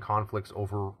having conflicts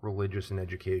over religious and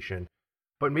education.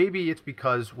 But maybe it's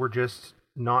because we're just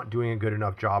not doing a good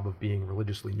enough job of being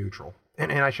religiously neutral.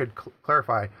 And I should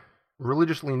clarify,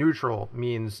 religiously neutral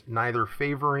means neither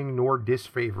favoring nor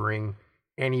disfavoring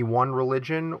any one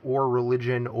religion or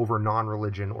religion over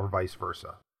non-religion or vice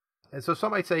versa. And so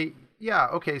some might say, yeah,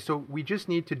 okay, so we just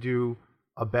need to do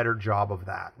a better job of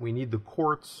that. We need the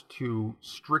courts to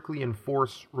strictly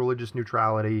enforce religious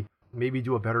neutrality, maybe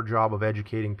do a better job of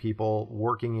educating people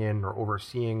working in or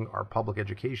overseeing our public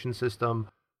education system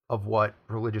of what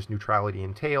religious neutrality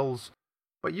entails.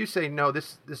 But you say, no,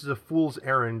 this is a fool's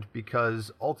errand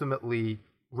because ultimately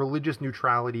religious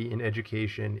neutrality in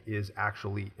education is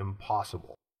actually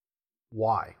impossible.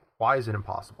 Why? Why is it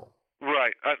impossible?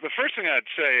 Right. The first thing I'd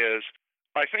say is,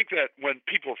 I think that when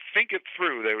people think it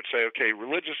through, they would say, okay,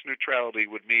 religious neutrality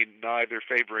would mean neither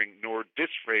favoring nor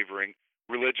disfavoring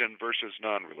religion versus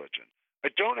non-religion. I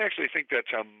don't actually think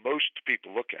that's how most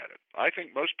people look at it. I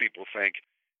think most people think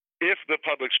if the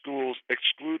public schools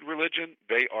exclude religion,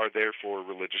 they are therefore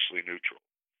religiously neutral.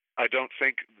 I don't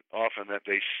think often that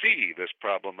they see this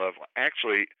problem of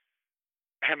actually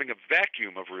having a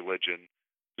vacuum of religion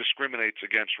discriminates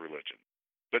against religion.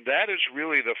 But that is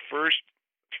really the first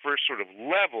sort of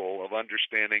level of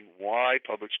understanding why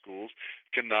public schools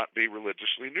cannot be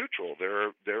religiously neutral. There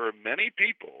are many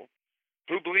people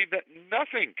who believe that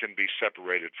nothing can be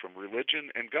separated from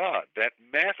religion and God, that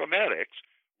mathematics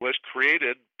was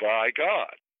created by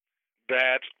God,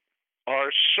 that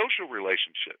our social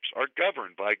relationships are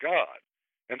governed by God.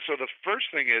 And so the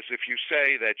first thing is, if you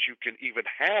say that you can even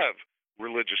have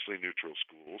religiously neutral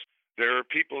schools, there are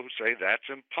people who say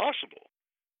that's impossible.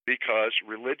 Because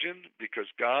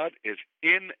God is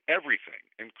in everything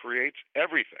and creates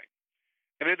everything.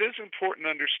 And it is important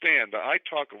to understand that I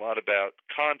talk a lot about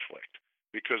conflict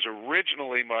because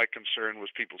originally my concern was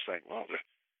people saying, well,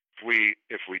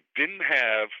 if we didn't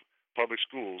have public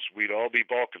schools, we'd all be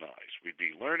balkanized. We'd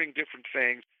be learning different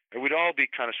things, and we'd all be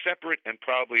kind of separate and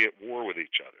probably at war with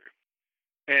each other.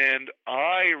 And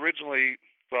I originally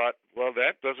thought, well,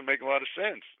 that doesn't make a lot of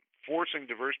sense. Forcing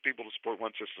diverse people to support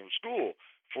one system of school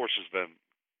forces them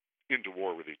into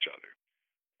war with each other.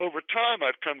 Over time,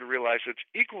 I've come to realize it's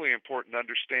equally important to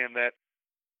understand that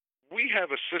we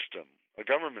have a system, a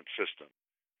government system,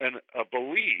 and a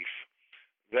belief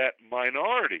that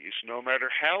minorities, no matter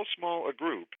how small a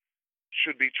group,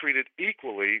 should be treated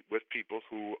equally with people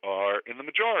who are in the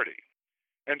majority.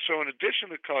 And so in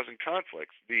addition to causing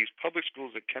conflicts, these public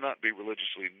schools that cannot be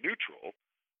religiously neutral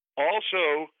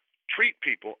also treat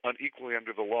people unequally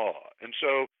under the law. And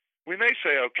so we may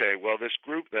say, okay, well, this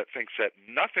group that thinks that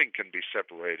nothing can be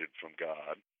separated from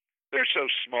God, they're so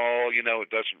small, it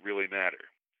doesn't really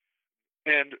matter.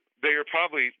 And they are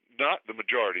probably not the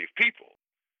majority of people.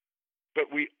 But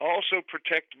we also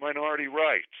protect minority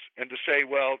rights. And to say,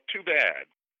 well, too bad.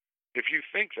 If you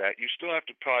think that, you still have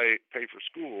to pay for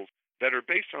schools that are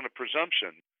based on a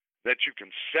presumption that you can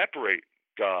separate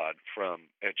God from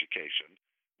education.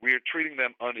 We are treating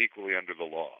them unequally under the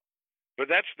law. But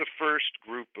that's the first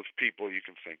group of people you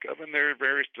can think of. And there are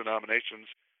various denominations,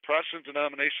 Protestant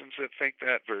denominations that think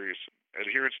that, various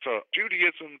adherents to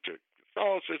Judaism, to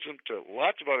Catholicism, to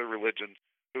lots of other religions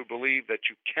who believe that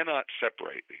you cannot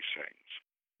separate these things.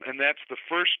 And that's the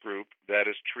first group that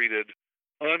is treated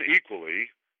unequally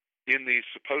in these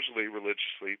supposedly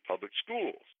religiously public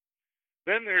schools.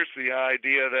 Then there's the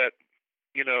idea that,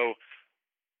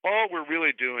 all we're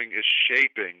really doing is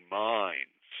shaping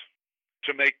minds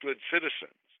to make good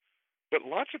citizens. But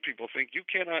lots of people think you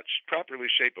cannot properly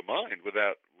shape a mind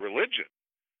without religion,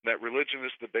 that religion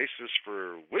is the basis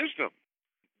for wisdom,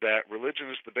 that religion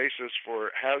is the basis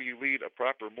for how you lead a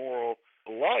proper moral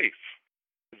life,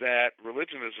 that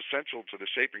religion is essential to the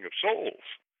shaping of souls.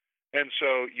 And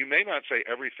so you may not say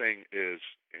everything is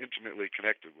intimately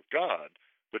connected with God,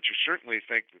 but you certainly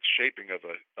think the shaping of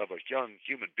a young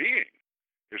human being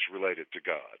is related to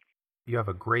God. You have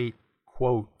a great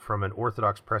quote from an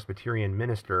Orthodox Presbyterian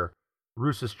minister,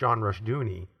 Rousas John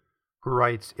Rushdoony, who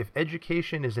writes, "If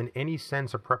education is in any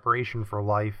sense a preparation for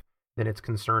life, then its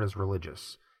concern is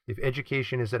religious. If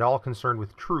education is at all concerned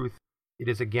with truth, it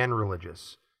is again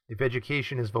religious. If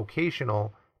education is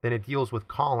vocational, then it deals with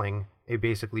calling, a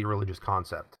basically religious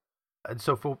concept." And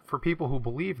so for people who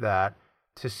believe that,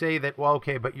 to say that, well,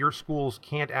 okay, but your schools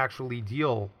can't actually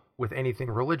deal with anything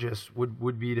religious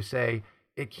would be to say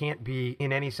it can't be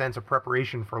in any sense a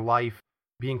preparation for life,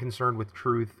 being concerned with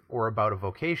truth or about a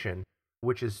vocation,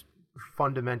 which is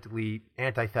fundamentally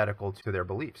antithetical to their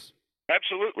beliefs.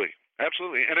 Absolutely.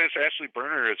 Absolutely. And as Ashley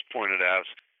Berner has pointed out,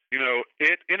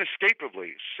 it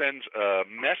inescapably sends a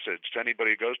message to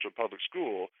anybody who goes to a public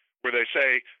school where they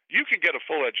say, you can get a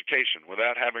full education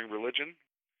without having religion.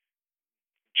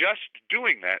 Just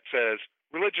doing that says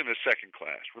religion is second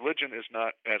class. Religion is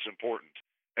not as important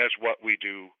as what we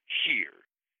do here.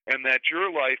 And that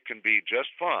your life can be just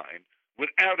fine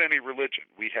without any religion.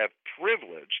 We have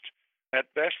privileged,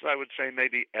 at best I would say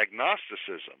maybe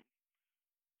agnosticism,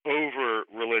 over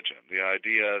religion. The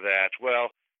idea that,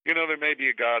 well, there may be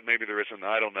a God, maybe there isn't,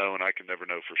 I don't know, and I can never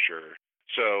know for sure.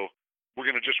 So we're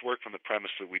going to just work from the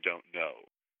premise that we don't know.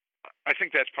 I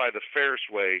think that's probably the fairest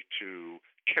way to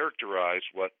characterize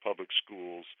what public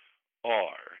schools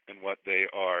are and what they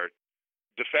are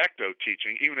de facto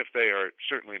teaching, even if they are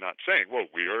certainly not saying, well,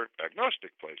 we are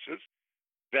agnostic places.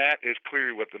 That is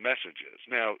clearly what the message is.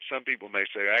 Now, some people may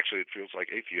say, actually, it feels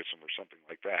like atheism or something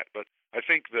like that. But I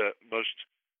think the most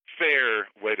fair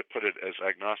way to put it is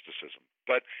agnosticism.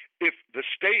 But if the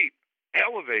state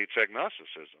elevates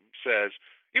agnosticism, says,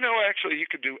 actually,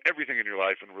 you can do everything in your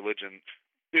life, and religion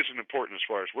isn't important as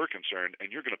far as we're concerned,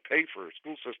 and you're going to pay for a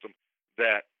school system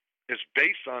that is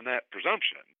based on that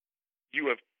presumption, you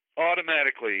have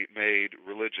automatically made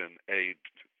religion a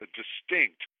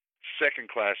distinct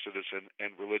second-class citizen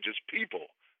and religious people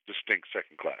distinct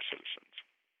second-class citizens.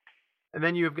 And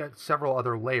then you've got several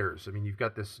other layers. I mean, you've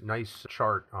got this nice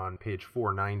chart on page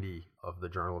 490 of the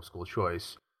Journal of School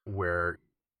Choice where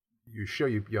you show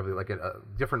you have like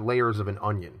different layers of an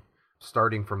onion,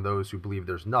 starting from those who believe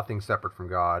there's nothing separate from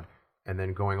God and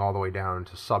then going all the way down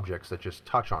to subjects that just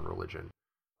touch on religion.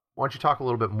 Why don't you talk a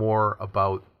little bit more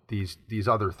about these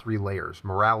other three layers?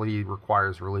 Morality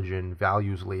requires religion,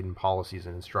 values-laden policies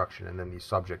and instruction, and then these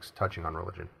subjects touching on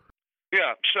religion.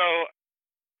 Yeah,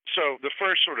 so the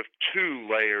first sort of two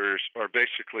layers are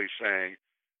basically saying,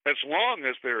 as long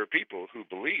as there are people who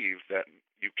believe that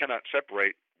you cannot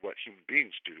separate what human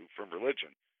beings do from religion,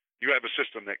 you have a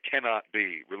system that cannot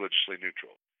be religiously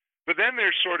neutral. But then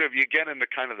there's you get into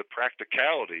kind of the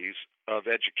practicalities of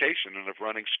education and of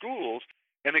running schools.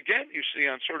 And again, you see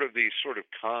on these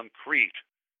concrete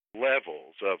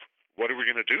levels of what are we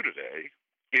going to do today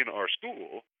in our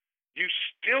school, you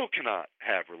still cannot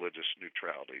have religious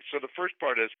neutrality. So the first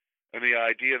part is the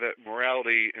idea that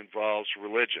morality involves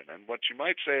religion. And what you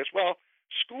might say is, well,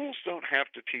 schools don't have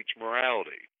to teach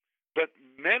morality. But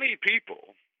many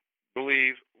people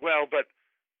believe, well, but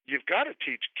you've got to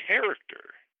teach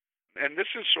character. And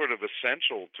this is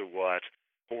essential to what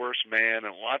Horace Mann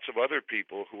and lots of other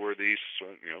people who are these,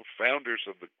 founders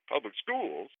of the public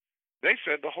schools, they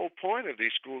said the whole point of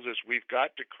these schools is we've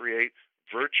got to create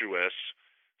virtuous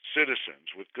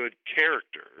citizens with good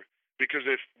character, because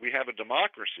if we have a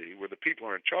democracy where the people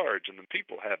are in charge and the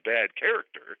people have bad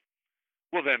character,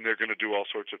 well, then they're going to do all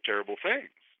sorts of terrible things.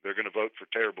 They're going to vote for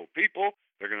terrible people.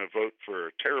 They're going to vote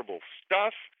for terrible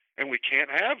stuff, and we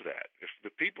can't have that. If the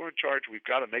people are in charge, we've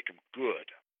got to make them good.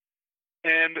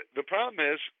 And the problem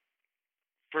is,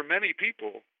 for many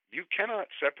people, you cannot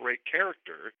separate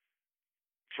character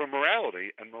from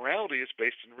morality, and morality is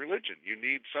based in religion. You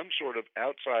need some sort of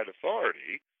outside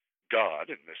authority, God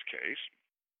in this case,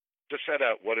 to set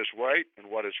out what is right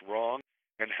and what is wrong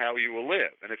and how you will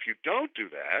live. And if you don't do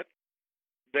that,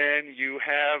 then you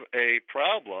have a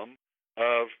problem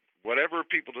of whatever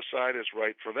people decide is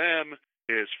right for them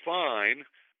is fine.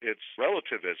 It's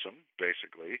relativism,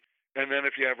 basically. And then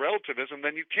if you have relativism,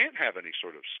 then you can't have any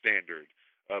sort of standard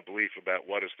belief about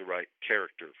what is the right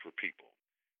character for people.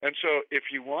 And so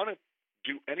if you want to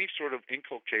do any sort of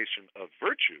inculcation of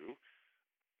virtue,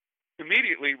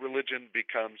 immediately religion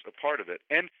becomes a part of it.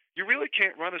 And you really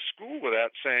can't run a school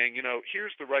without saying,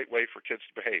 here's the right way for kids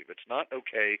to behave. It's not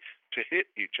okay to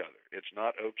hit each other. It's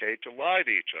not okay to lie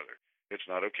to each other. It's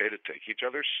not okay to take each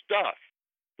other's stuff.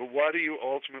 But what do you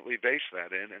ultimately base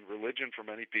that in? And religion for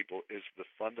many people is the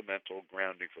fundamental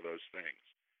grounding for those things.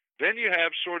 Then you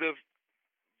have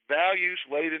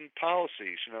values-laden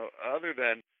policies, other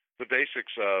than the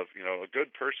basics of, a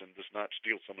good person does not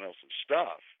steal someone else's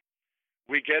stuff.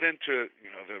 We get into,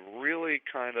 the really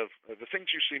the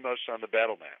things you see most on the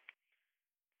battle map.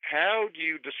 How do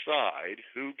you decide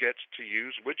who gets to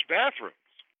use which bathrooms?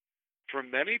 For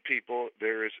many people,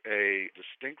 there is there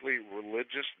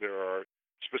are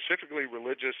specifically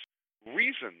religious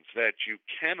reasons that you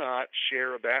cannot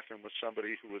share a bathroom with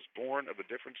somebody who was born of a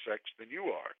different sex than you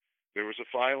are. There was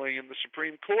a filing in the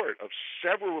Supreme Court of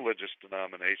several religious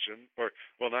denominations,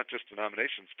 not just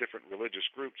denominations, different religious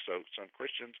groups, so some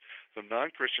Christians, some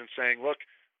non-Christians, saying, look,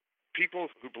 people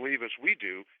who believe as we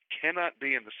do cannot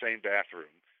be in the same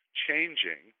bathroom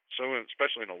changing, so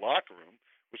especially in a locker room,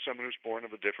 with someone who's born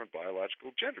of a different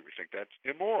biological gender. We think that's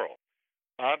immoral.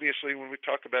 Obviously, when we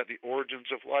talk about the origins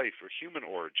of life or human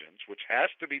origins, which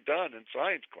has to be done in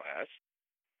science class,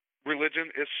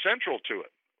 religion is central to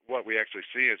it. What we actually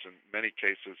see is in many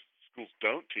cases, schools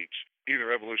don't teach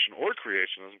either evolution or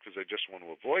creationism because they just want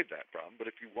to avoid that problem. But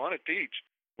if you want to teach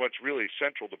what's really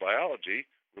central to biology,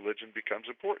 religion becomes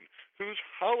important. Whose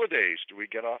holidays do we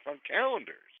get off on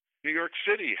calendars? New York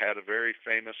City had a very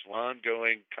famous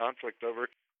ongoing conflict over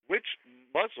which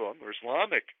Muslim or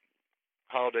Islamic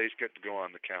holidays get to go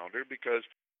on the calendar, because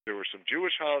there were some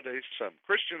Jewish holidays, some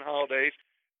Christian holidays,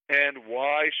 and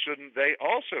why shouldn't they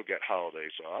also get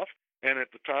holidays off? And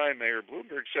at the time, Mayor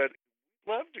Bloomberg said,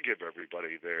 we'd love to give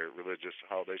everybody their religious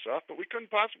holidays off, but we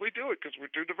couldn't possibly do it because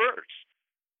we're too diverse.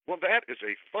 Well, that is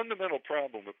a fundamental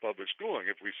problem with public schooling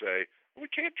if we say, well,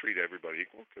 we can't treat everybody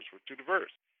equal because we're too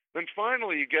diverse. Then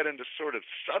finally, you get into sort of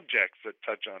subjects that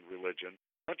touch on religion,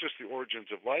 not just the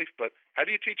origins of life, but how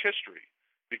do you teach history?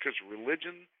 Because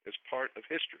religion is part of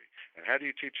history. And how do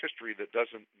you teach history that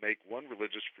doesn't make one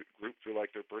religious group feel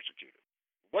like they're persecuted?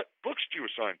 What books do you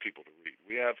assign people to read?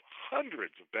 We have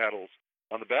hundreds of battles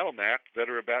on the battle map that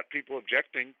are about people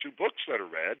objecting to books that are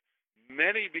read,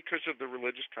 many because of the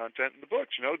religious content in the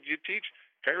books. You know, do you teach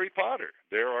Harry Potter?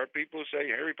 There are people who say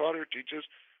Harry Potter teaches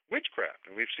witchcraft,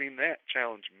 and we've seen that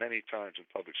challenged many times in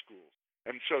public schools.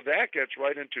 And so that gets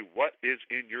right into what is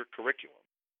in your curriculum.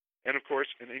 And of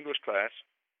course, in English class,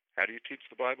 how do you teach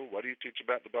the Bible? What do you teach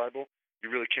about the Bible? You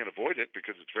really can't avoid it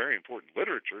because it's very important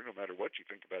literature, no matter what you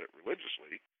think about it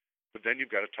religiously. But then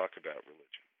you've got to talk about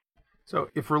religion.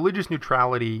 So if religious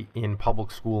neutrality in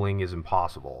public schooling is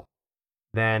impossible,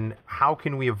 then how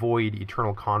can we avoid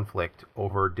eternal conflict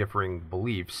over differing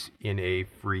beliefs in a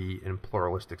free and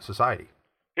pluralistic society?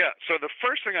 Yeah, so the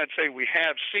first thing I'd say we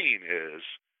have seen is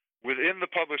within the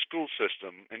public school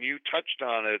system, and you touched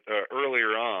on it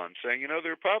earlier on, saying, you know,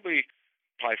 there are probably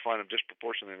find them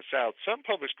disproportionately in the South, some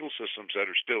public school systems that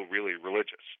are still really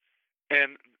religious.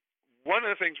 And one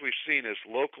of the things we've seen is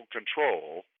local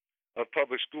control of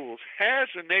public schools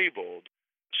has enabled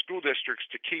school districts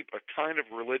to keep a kind of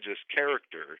religious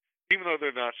character, even though they're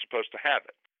not supposed to have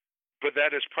it. But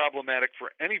that is problematic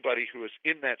for anybody who is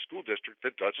in that school district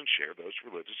that doesn't share those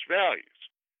religious values.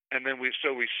 And then we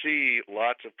see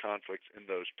lots of conflicts in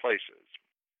those places.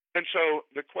 And so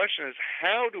the question is,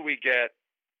 how do we get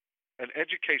an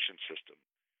education system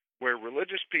where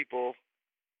religious people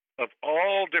of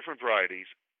all different varieties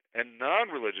and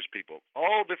non-religious people,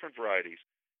 all different varieties,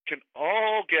 can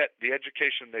all get the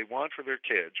education they want for their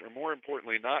kids, or more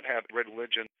importantly, not have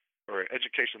religion or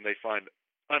education they find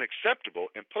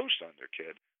unacceptable imposed on their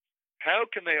kid? How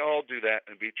can they all do that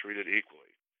and be treated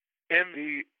equally? And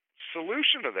the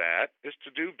solution to that is to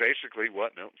do basically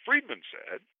what Milton Friedman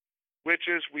said, which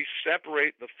is we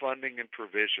separate the funding and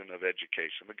provision of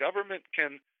education. The government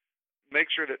can make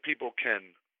sure that people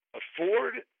can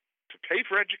afford to pay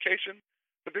for education,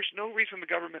 but there's no reason the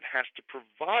government has to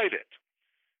provide it.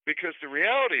 Because the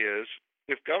reality is,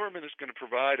 if government is going to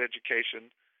provide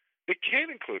education, it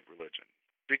can't include religion,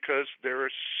 because there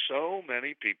are so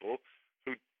many people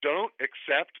who don't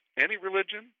accept any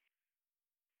religion,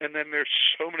 and then there's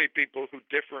so many people who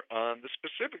differ on the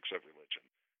specifics of religion.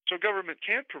 So government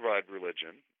can't provide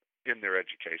religion in their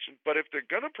education, but if they're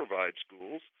going to provide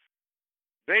schools,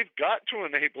 they've got to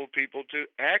enable people to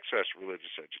access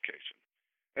religious education.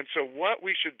 And so what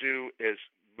we should do is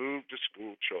move to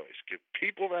school choice. Give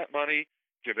people that money,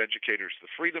 give educators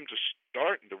the freedom to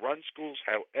start and to run schools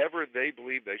however they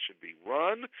believe they should be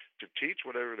run, to teach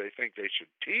whatever they think they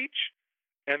should teach,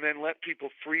 and then let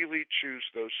people freely choose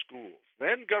those schools.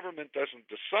 Then government doesn't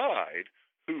decide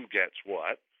who gets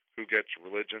what, who gets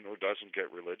religion or doesn't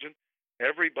get religion.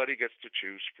 Everybody gets to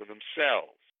choose for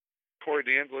themselves. Corey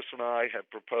DeAngelis and I have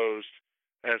proposed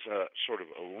as a sort of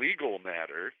a legal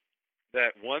matter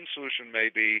that one solution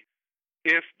may be,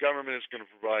 if government is going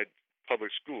to provide public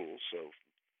schools, so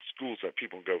schools that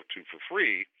people go to for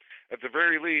free, at the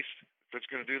very least, if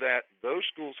it's going to do that, those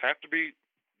schools have to be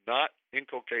not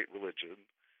inculcate religion,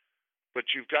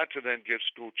 but you've got to then give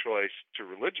school choice to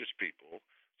religious people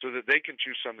so that they can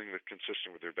choose something that's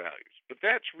consistent with their values. But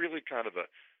that's really kind of a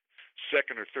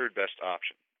second or third best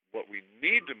option. What we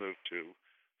need to move to,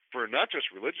 for not just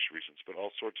religious reasons, but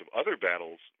all sorts of other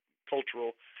battles,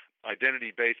 cultural,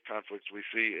 identity-based conflicts we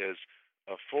see, is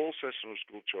a full system of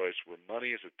school choice where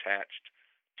money is attached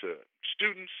to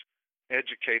students,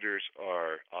 educators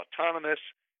are autonomous,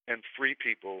 and free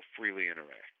people freely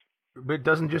interact. But it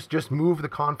doesn't just move the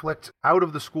conflict out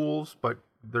of the schools, but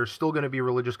there's still going to be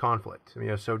religious conflict.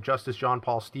 So Justice John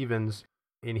Paul Stevens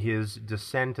in his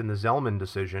dissent in the Zellman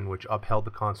decision, which upheld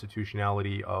the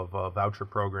constitutionality of a voucher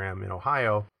program in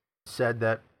Ohio, said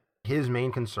that his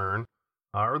main concern,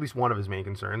 or at least one of his main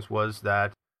concerns, was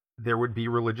that there would be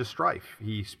religious strife.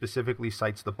 He specifically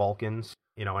cites the Balkans,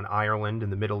 in Ireland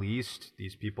and the Middle East.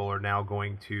 These people are now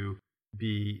going to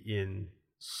be in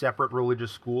separate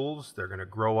religious schools. They're going to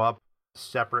grow up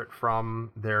separate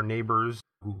from their neighbors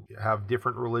who have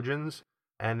different religions,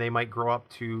 and they might grow up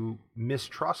to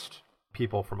mistrust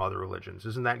people from other religions.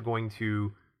 Isn't that going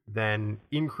to then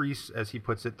increase, as he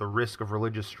puts it, the risk of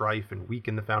religious strife and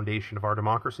weaken the foundation of our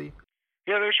democracy?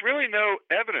 Yeah, there's really no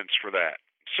evidence for that.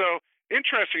 So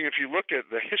interesting, if you look at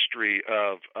the history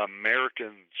of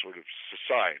American sort of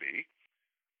society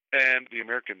and the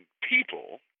American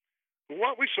people,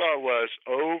 what we saw was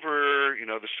over,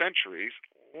 the centuries,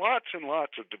 lots and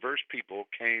lots of diverse people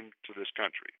came to this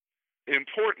country.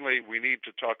 Importantly, we need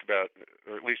to talk about,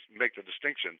 or at least make the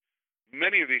distinction,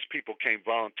 many of these people came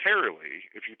voluntarily.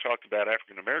 If you talk about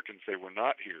African Americans, they were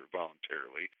not here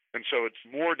voluntarily. And so it's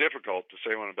more difficult to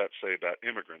say what I'm about to say about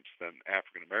immigrants than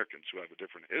African Americans who have a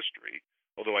different history,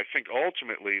 although I think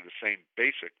ultimately the same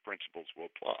basic principles will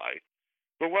apply.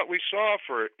 But what we saw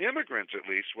for immigrants, at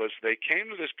least, was they came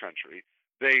to this country.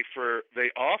 They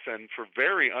often, for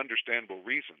very understandable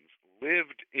reasons,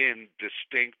 lived in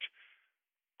distinct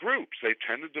groups. They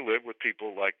tended to live with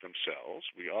people like themselves.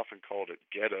 We often called it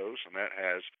ghettos, and that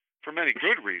has, for many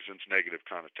good reasons, negative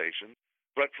connotation.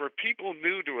 But for people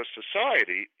new to a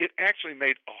society, it actually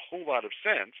made a whole lot of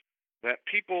sense that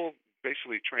people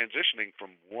basically transitioning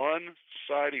from one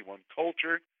society, one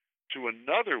culture, to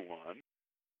another one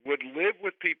would live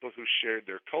with people who shared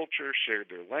their culture,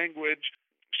 shared their language,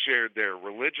 shared their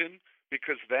religion,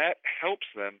 because that helps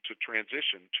them to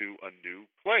transition to a new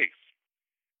place.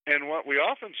 And what we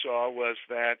often saw was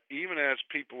that even as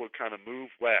people would kind of move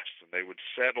west and they would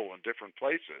settle in different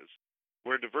places,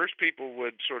 where diverse people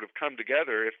would sort of come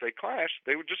together, if they clashed,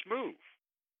 they would just move.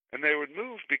 And they would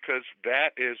move because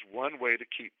that is one way to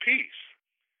keep peace.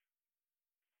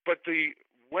 But the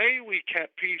way we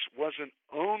kept peace wasn't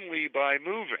only by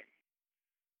moving.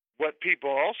 What people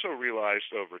also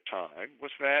realized over time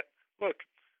was that, look,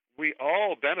 we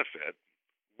all benefit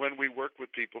when we work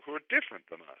with people who are different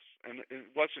than us. And it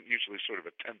wasn't usually sort of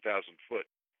a 10,000-foot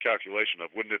calculation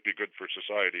of, wouldn't it be good for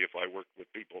society if I worked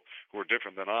with people who are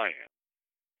different than I am?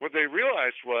 What they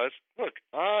realized was, look,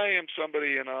 I am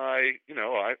somebody and I'm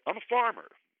a farmer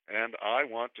and I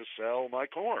want to sell my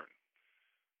corn.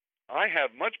 I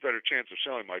have much better chance of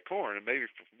selling my corn and maybe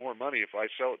for more money if I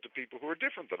sell it to people who are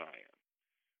different than I am.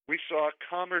 We saw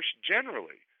commerce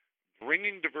generally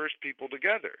bringing diverse people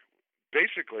together.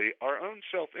 Basically, our own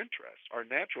self-interest, our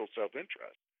natural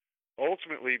self-interest,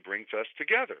 ultimately brings us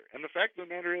together. And the fact of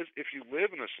the matter is, if you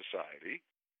live in a society,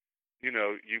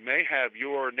 you may have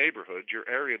your neighborhood, your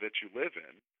area that you live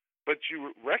in, but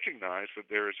you recognize that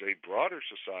there is a broader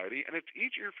society, and it's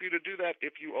easier for you to do that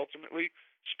if you ultimately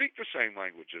speak the same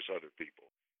language as other people.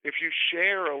 If you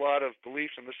share a lot of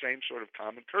beliefs in the same sort of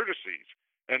common courtesies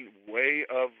and way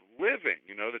of living,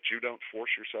 that you don't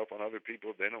force yourself on other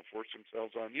people, they don't force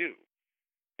themselves on you.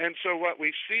 And so what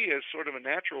we see is sort of a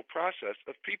natural process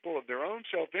of people of their own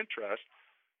self-interest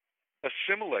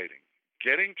assimilating,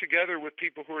 getting together with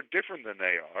people who are different than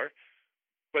they are,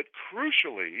 but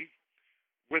crucially,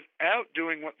 without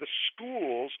doing what the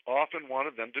schools often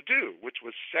wanted them to do, which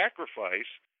was sacrifice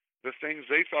the things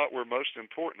they thought were most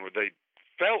important, or they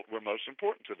felt were most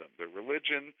important to them, their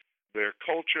religion, their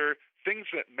culture, things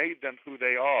that made them who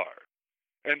they are.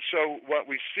 And so what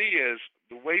we see is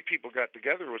the way people got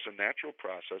together was a natural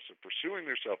process of pursuing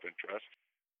their self-interest,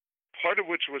 part of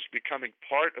which was becoming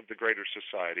part of the greater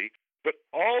society, but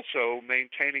also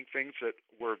maintaining things that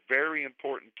were very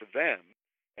important to them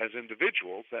as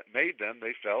individuals that made them,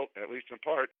 they felt, at least in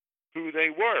part, who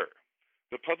they were.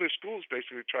 The public schools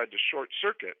basically tried to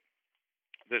short-circuit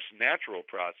this natural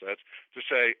process to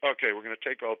say, okay, we're going to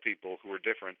take all people who are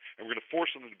different and we're going to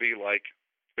force them to be like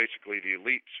basically the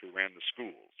elites who ran the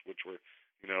schools, which were,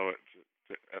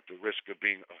 at the risk of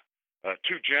being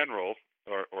too general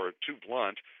or too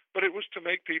blunt, but it was to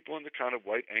make people into kind of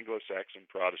white Anglo-Saxon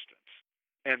Protestants.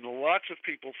 And lots of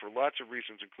people, for lots of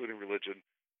reasons, including religion,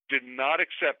 did not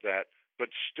accept that,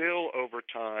 but still over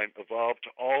time evolved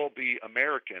to all be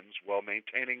Americans while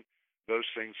maintaining those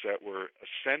things that were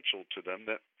essential to them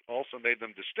that also made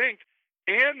them distinct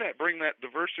and that bring that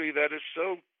diversity that is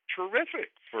so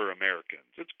terrific for Americans.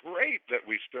 It's great that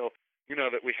we still,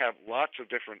 that we have lots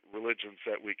of different religions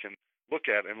that we can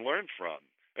look at and learn from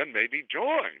and maybe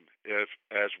join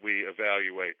as we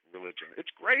evaluate religion.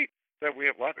 It's great that we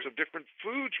have lots of different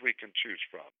foods we can choose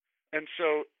from. And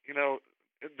so,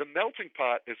 The melting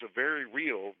pot is a very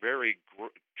real, very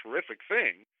terrific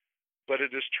thing, but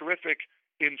it is terrific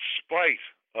in spite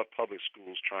of public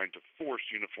schools trying to force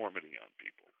uniformity on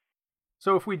people.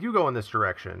 So if we do go in this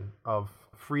direction of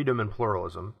freedom and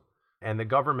pluralism, and the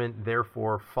government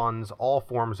therefore funds all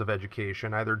forms of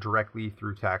education, either directly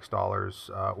through tax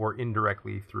dollars or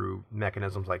indirectly through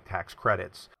mechanisms like tax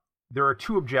credits, there are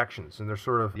two objections, and they're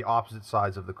sort of the opposite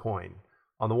sides of the coin.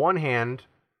 On the one hand,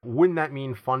 wouldn't that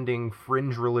mean funding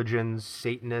fringe religions,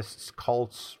 Satanists,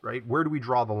 cults, right? Where do we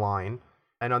draw the line?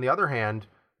 And on the other hand,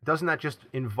 doesn't that just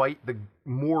invite the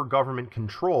more government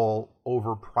control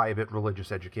over private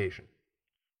religious education?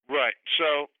 Right.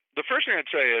 So the first thing I'd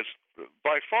say is,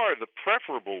 by far the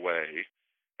preferable way,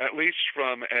 at least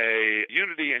from a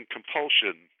unity and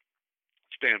compulsion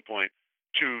standpoint,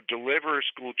 to deliver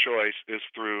school choice is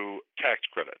through tax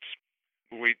credits.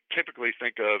 We typically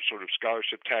think of sort of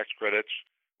scholarship tax credits.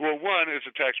 Well, one is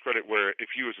a tax credit where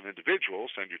if you as an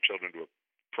individual send your children to a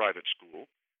private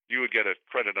school, you would get a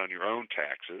credit on your own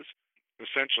taxes,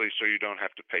 essentially so you don't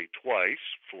have to pay twice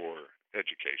for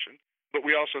education. But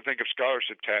we also think of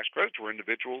scholarship tax credits where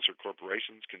individuals or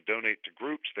corporations can donate to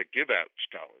groups that give out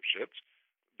scholarships.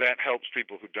 That helps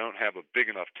people who don't have a big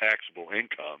enough taxable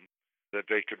income that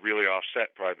they could really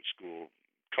offset private school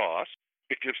costs.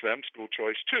 It gives them school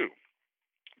choice too.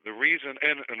 The reason,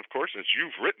 and of course, as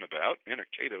you've written about in a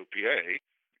Cato PA,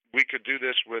 we could do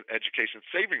this with education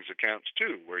savings accounts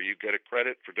too, where you get a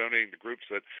credit for donating to groups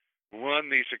that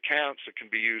run these accounts that can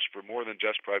be used for more than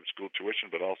just private school tuition,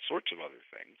 but all sorts of other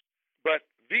things. But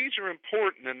these are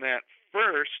important in that,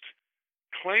 first,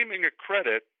 claiming a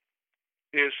credit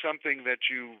is something that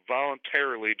you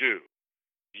voluntarily do.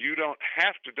 You don't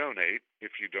have to donate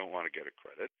if you don't want to get a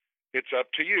credit. It's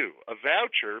up to you. A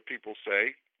voucher, people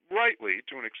say, rightly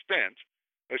to an extent,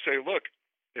 they say, look,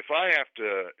 if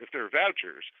there are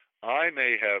vouchers, I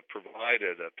may have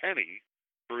provided a penny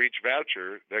for each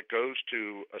voucher that goes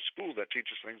to a school that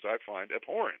teaches things I find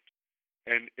abhorrent.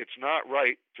 And it's not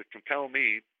right to compel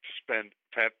me to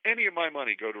have any of my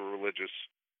money go to a religious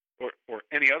or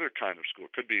any other kind of school.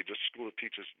 It could be just a school that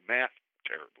teaches math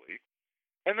terribly.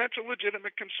 And that's a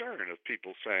legitimate concern of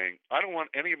people saying, I don't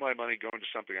want any of my money going to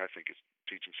something I think is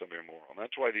teaching something immoral. And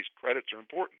that's why these credits are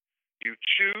important. You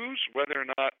choose whether or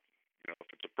not, if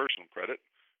it's a personal credit,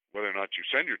 whether or not you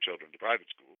send your children to private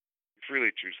school. You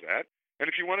freely choose that. And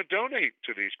if you want to donate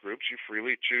to these groups, you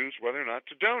freely choose whether or not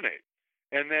to donate.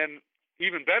 And then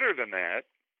even better than that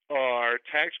are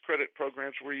tax credit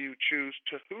programs where you choose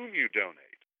to whom you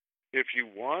donate. If you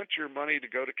want your money to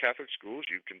go to Catholic schools,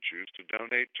 you can choose to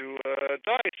donate to a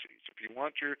diocese. If you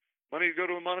want your money to go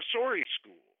to a Montessori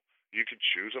school, you can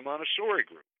choose a Montessori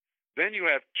group. Then you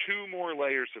have two more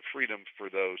layers of freedom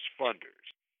for those funders.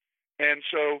 And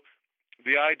so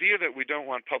the idea that we don't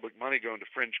want public money going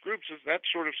to fringe groups is that's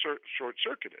sort of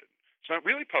short-circuited. It's not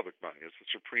really public money, as the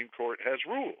Supreme Court has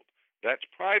ruled. That's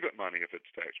private money if it's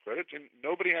tax credits, and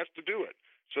nobody has to do it.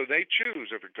 So they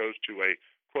choose if it goes to a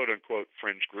quote-unquote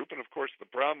fringe group. And, of course, the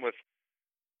problem with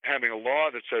having a law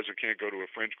that says it can't go to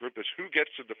a fringe group is who gets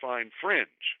to define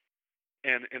fringe.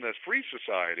 And in a free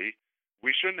society,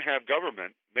 we shouldn't have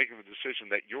government making the decision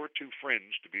that you're too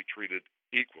fringe to be treated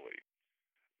equally.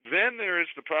 Then there is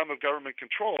the problem of government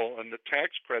control, and the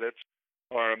tax credits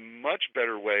are a much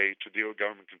better way to deal with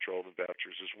government control than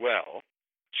vouchers as well.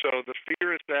 So the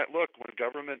fear is that, look, when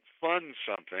government funds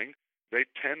something, they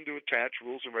tend to attach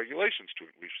rules and regulations to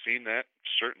it. We've seen that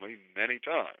certainly many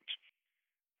times.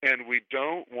 And we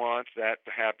don't want that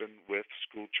to happen with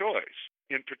school choice.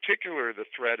 In particular, the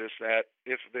threat is that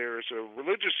if there's a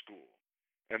religious school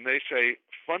and they say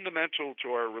fundamental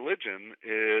to our religion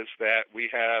is that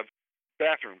we have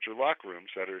bathrooms or locker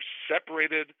rooms that are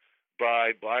separated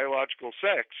by biological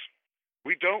sex,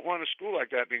 we don't want a school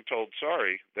like that being told,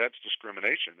 sorry, that's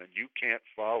discrimination, and you can't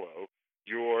follow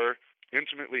your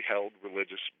intimately held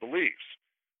religious beliefs.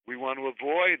 We want to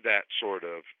avoid that sort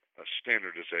of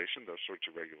standardization, those sorts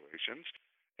of regulations.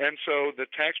 And so the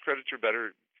tax credits are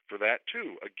better for that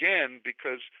too. Again,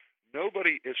 because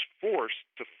nobody is forced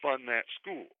to fund that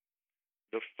school.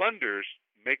 The funders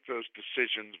make those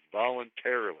decisions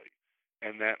voluntarily.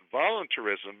 And that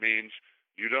voluntarism means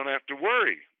you don't have to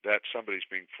worry that somebody's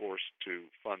being forced to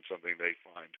fund something they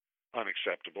find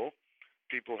unacceptable.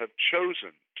 People have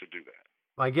chosen to do that.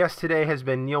 My guest today has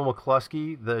been Neil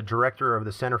McCluskey, the director of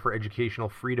the Center for Educational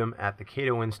Freedom at the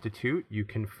Cato Institute. You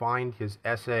can find his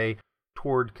essay,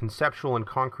 Toward Conceptual and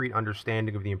Concrete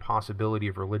Understanding of the Impossibility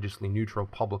of Religiously Neutral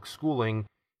Public Schooling,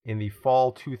 in the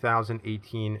fall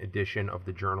 2018 edition of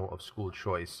the Journal of School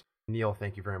Choice. Neil,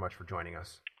 thank you very much for joining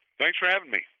us. Thanks for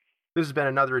having me. This has been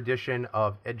another edition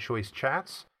of EdChoice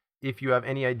Chats. If you have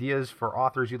any ideas for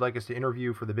authors you'd like us to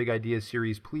interview for the Big Ideas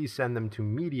series, please send them to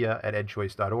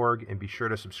media@edchoice.org, and be sure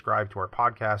to subscribe to our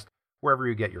podcast wherever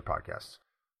you get your podcasts.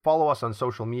 Follow us on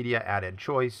social media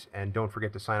 @EdChoice, and don't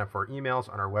forget to sign up for our emails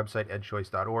on our website,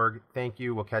 edchoice.org. Thank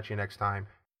you. We'll catch you next time.